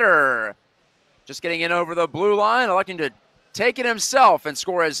empty netter. Just getting in over the blue line, electing to take it himself and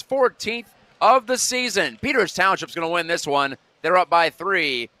score his 14th of the season. Peters Township's going to win this one. They're up by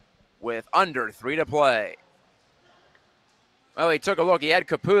 3 with under 3 to play. Well, he took a look. He had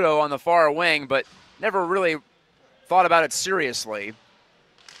Caputo on the far wing, but never really thought about it seriously.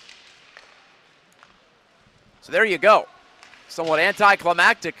 So there you go. Somewhat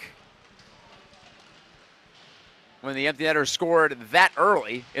anticlimactic when the empty netter scored that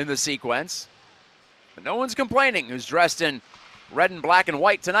early in the sequence. But no one's complaining who's dressed in red and black and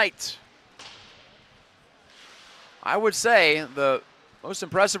white tonight. I would say the most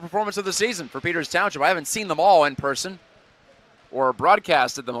impressive performance of the season for Peters Township. I haven't seen them all in person or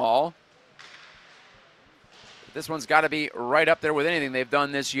broadcasted them all. But this one's got to be right up there with anything they've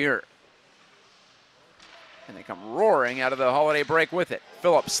done this year. And they come roaring out of the holiday break with it.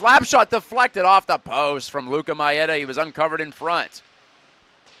 Phillips, slap shot deflected off the post from Luca Maeda. He was uncovered in front.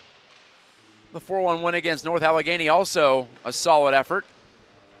 The 4-1 win against North Allegheny, also a solid effort.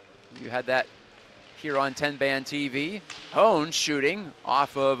 You had that here on 10-Band TV. Hone shooting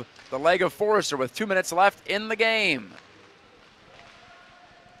off of the leg of Forrester with 2 minutes left in the game.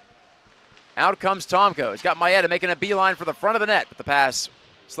 Out comes Tomko. He's got Maeda making a beeline for the front of the net, but the pass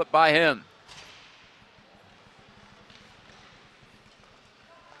slipped by him.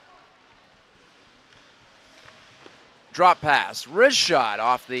 Drop pass, wrist shot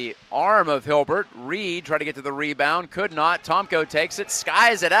off the arm of Hilbert. Reed tried to get to the rebound, could not. Tomko takes it,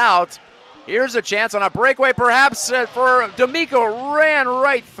 skies it out. Here's a chance on a breakaway perhaps for D'Amico. Ran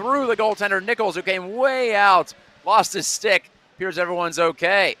right through the goaltender Nichols, who came way out. Lost his stick. Appears everyone's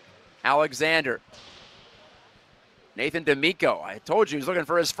okay. Alexander. Nathan D'Amico. I told you he was looking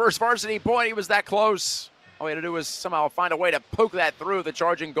for his first varsity point. He was that close. All he had to do was somehow find a way to poke that through the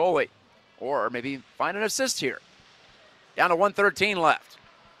charging goalie. Or maybe find an assist here. Down to 1:13 left.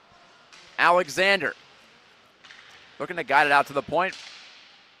 Alexander looking to guide it out to the point.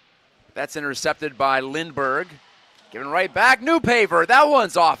 That's intercepted by Lindbergh. Giving right back, Newpaver. That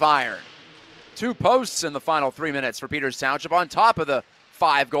one's off iron. 2 posts in the final 3 minutes for Peters Township on top of the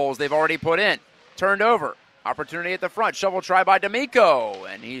 5 goals they've already put in. Turned over. Opportunity at the front. Shovel try by D'Amico,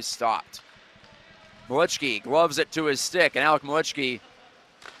 and he's stopped. Malichki gloves it to his stick, and Alec Malichki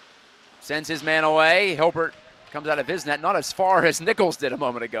sends his man away. Hilbert comes out of his net, not as far as Nichols did a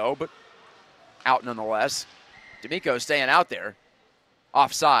moment ago, but out nonetheless. D'Amico staying out there.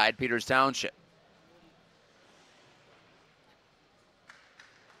 Offside, Peters Township.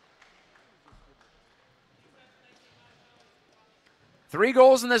 Three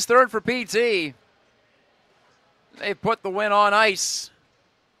goals in this third for PT. They've put the win on ice.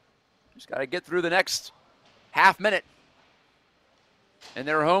 Just got to get through the next half minute. And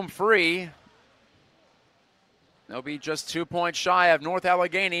they're home free. They'll be just 2 points shy of North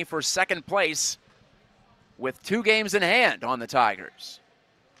Allegheny for second place with 2 games in hand on the Tigers.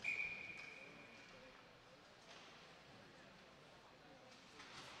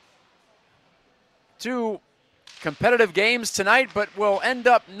 Two competitive games tonight, but will end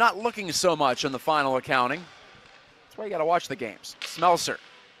up not looking so much in the final accounting. That's why you got to watch the games. Smelser,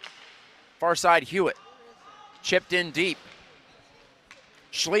 far side Hewitt, chipped in deep.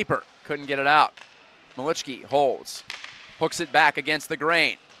 Schleeper couldn't get it out. Malichki holds, hooks it back against the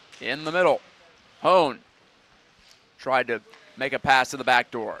grain. In the middle, Hone tried to make a pass to the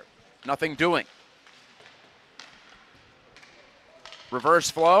back door. Nothing doing.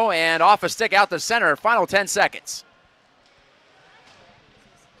 Reverse flow and off a stick out the center. Final 10 seconds.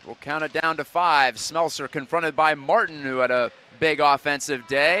 We'll count it down to 5. Smelser confronted by Martin, who had a big offensive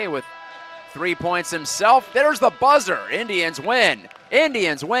day with 3 points himself. There's the buzzer. Indians win.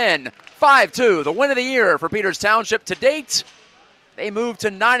 Indians win 5-2. The win of the year for Peters Township to date. They move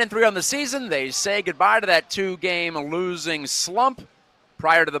to 9-3 on the season. They say goodbye to that 2-game losing slump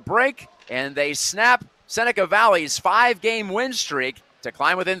prior to the break, and they snap Seneca Valley's 5-game win streak to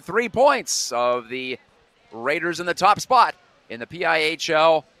climb within 3 points of the Raiders in the top spot in the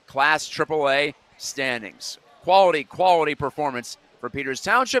PIHL Class AAA standings. Quality performance for Peters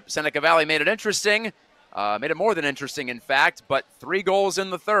Township. Seneca Valley made it interesting, made it more than interesting, in fact, but 3 goals in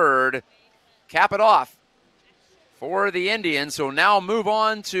the third. Cap it off. for the Indians, who will now move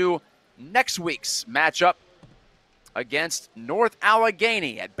on to next week's matchup against North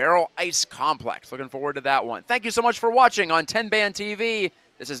Allegheny at Barrel Ice Complex. Looking forward to that one. Thank you so much for watching on 10-Band TV.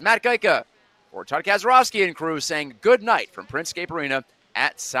 This is Matt Gajtka for Todd Kazarowski and crew saying good night from Printscape Arena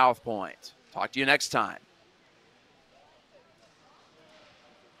at South Point. Talk to you next time.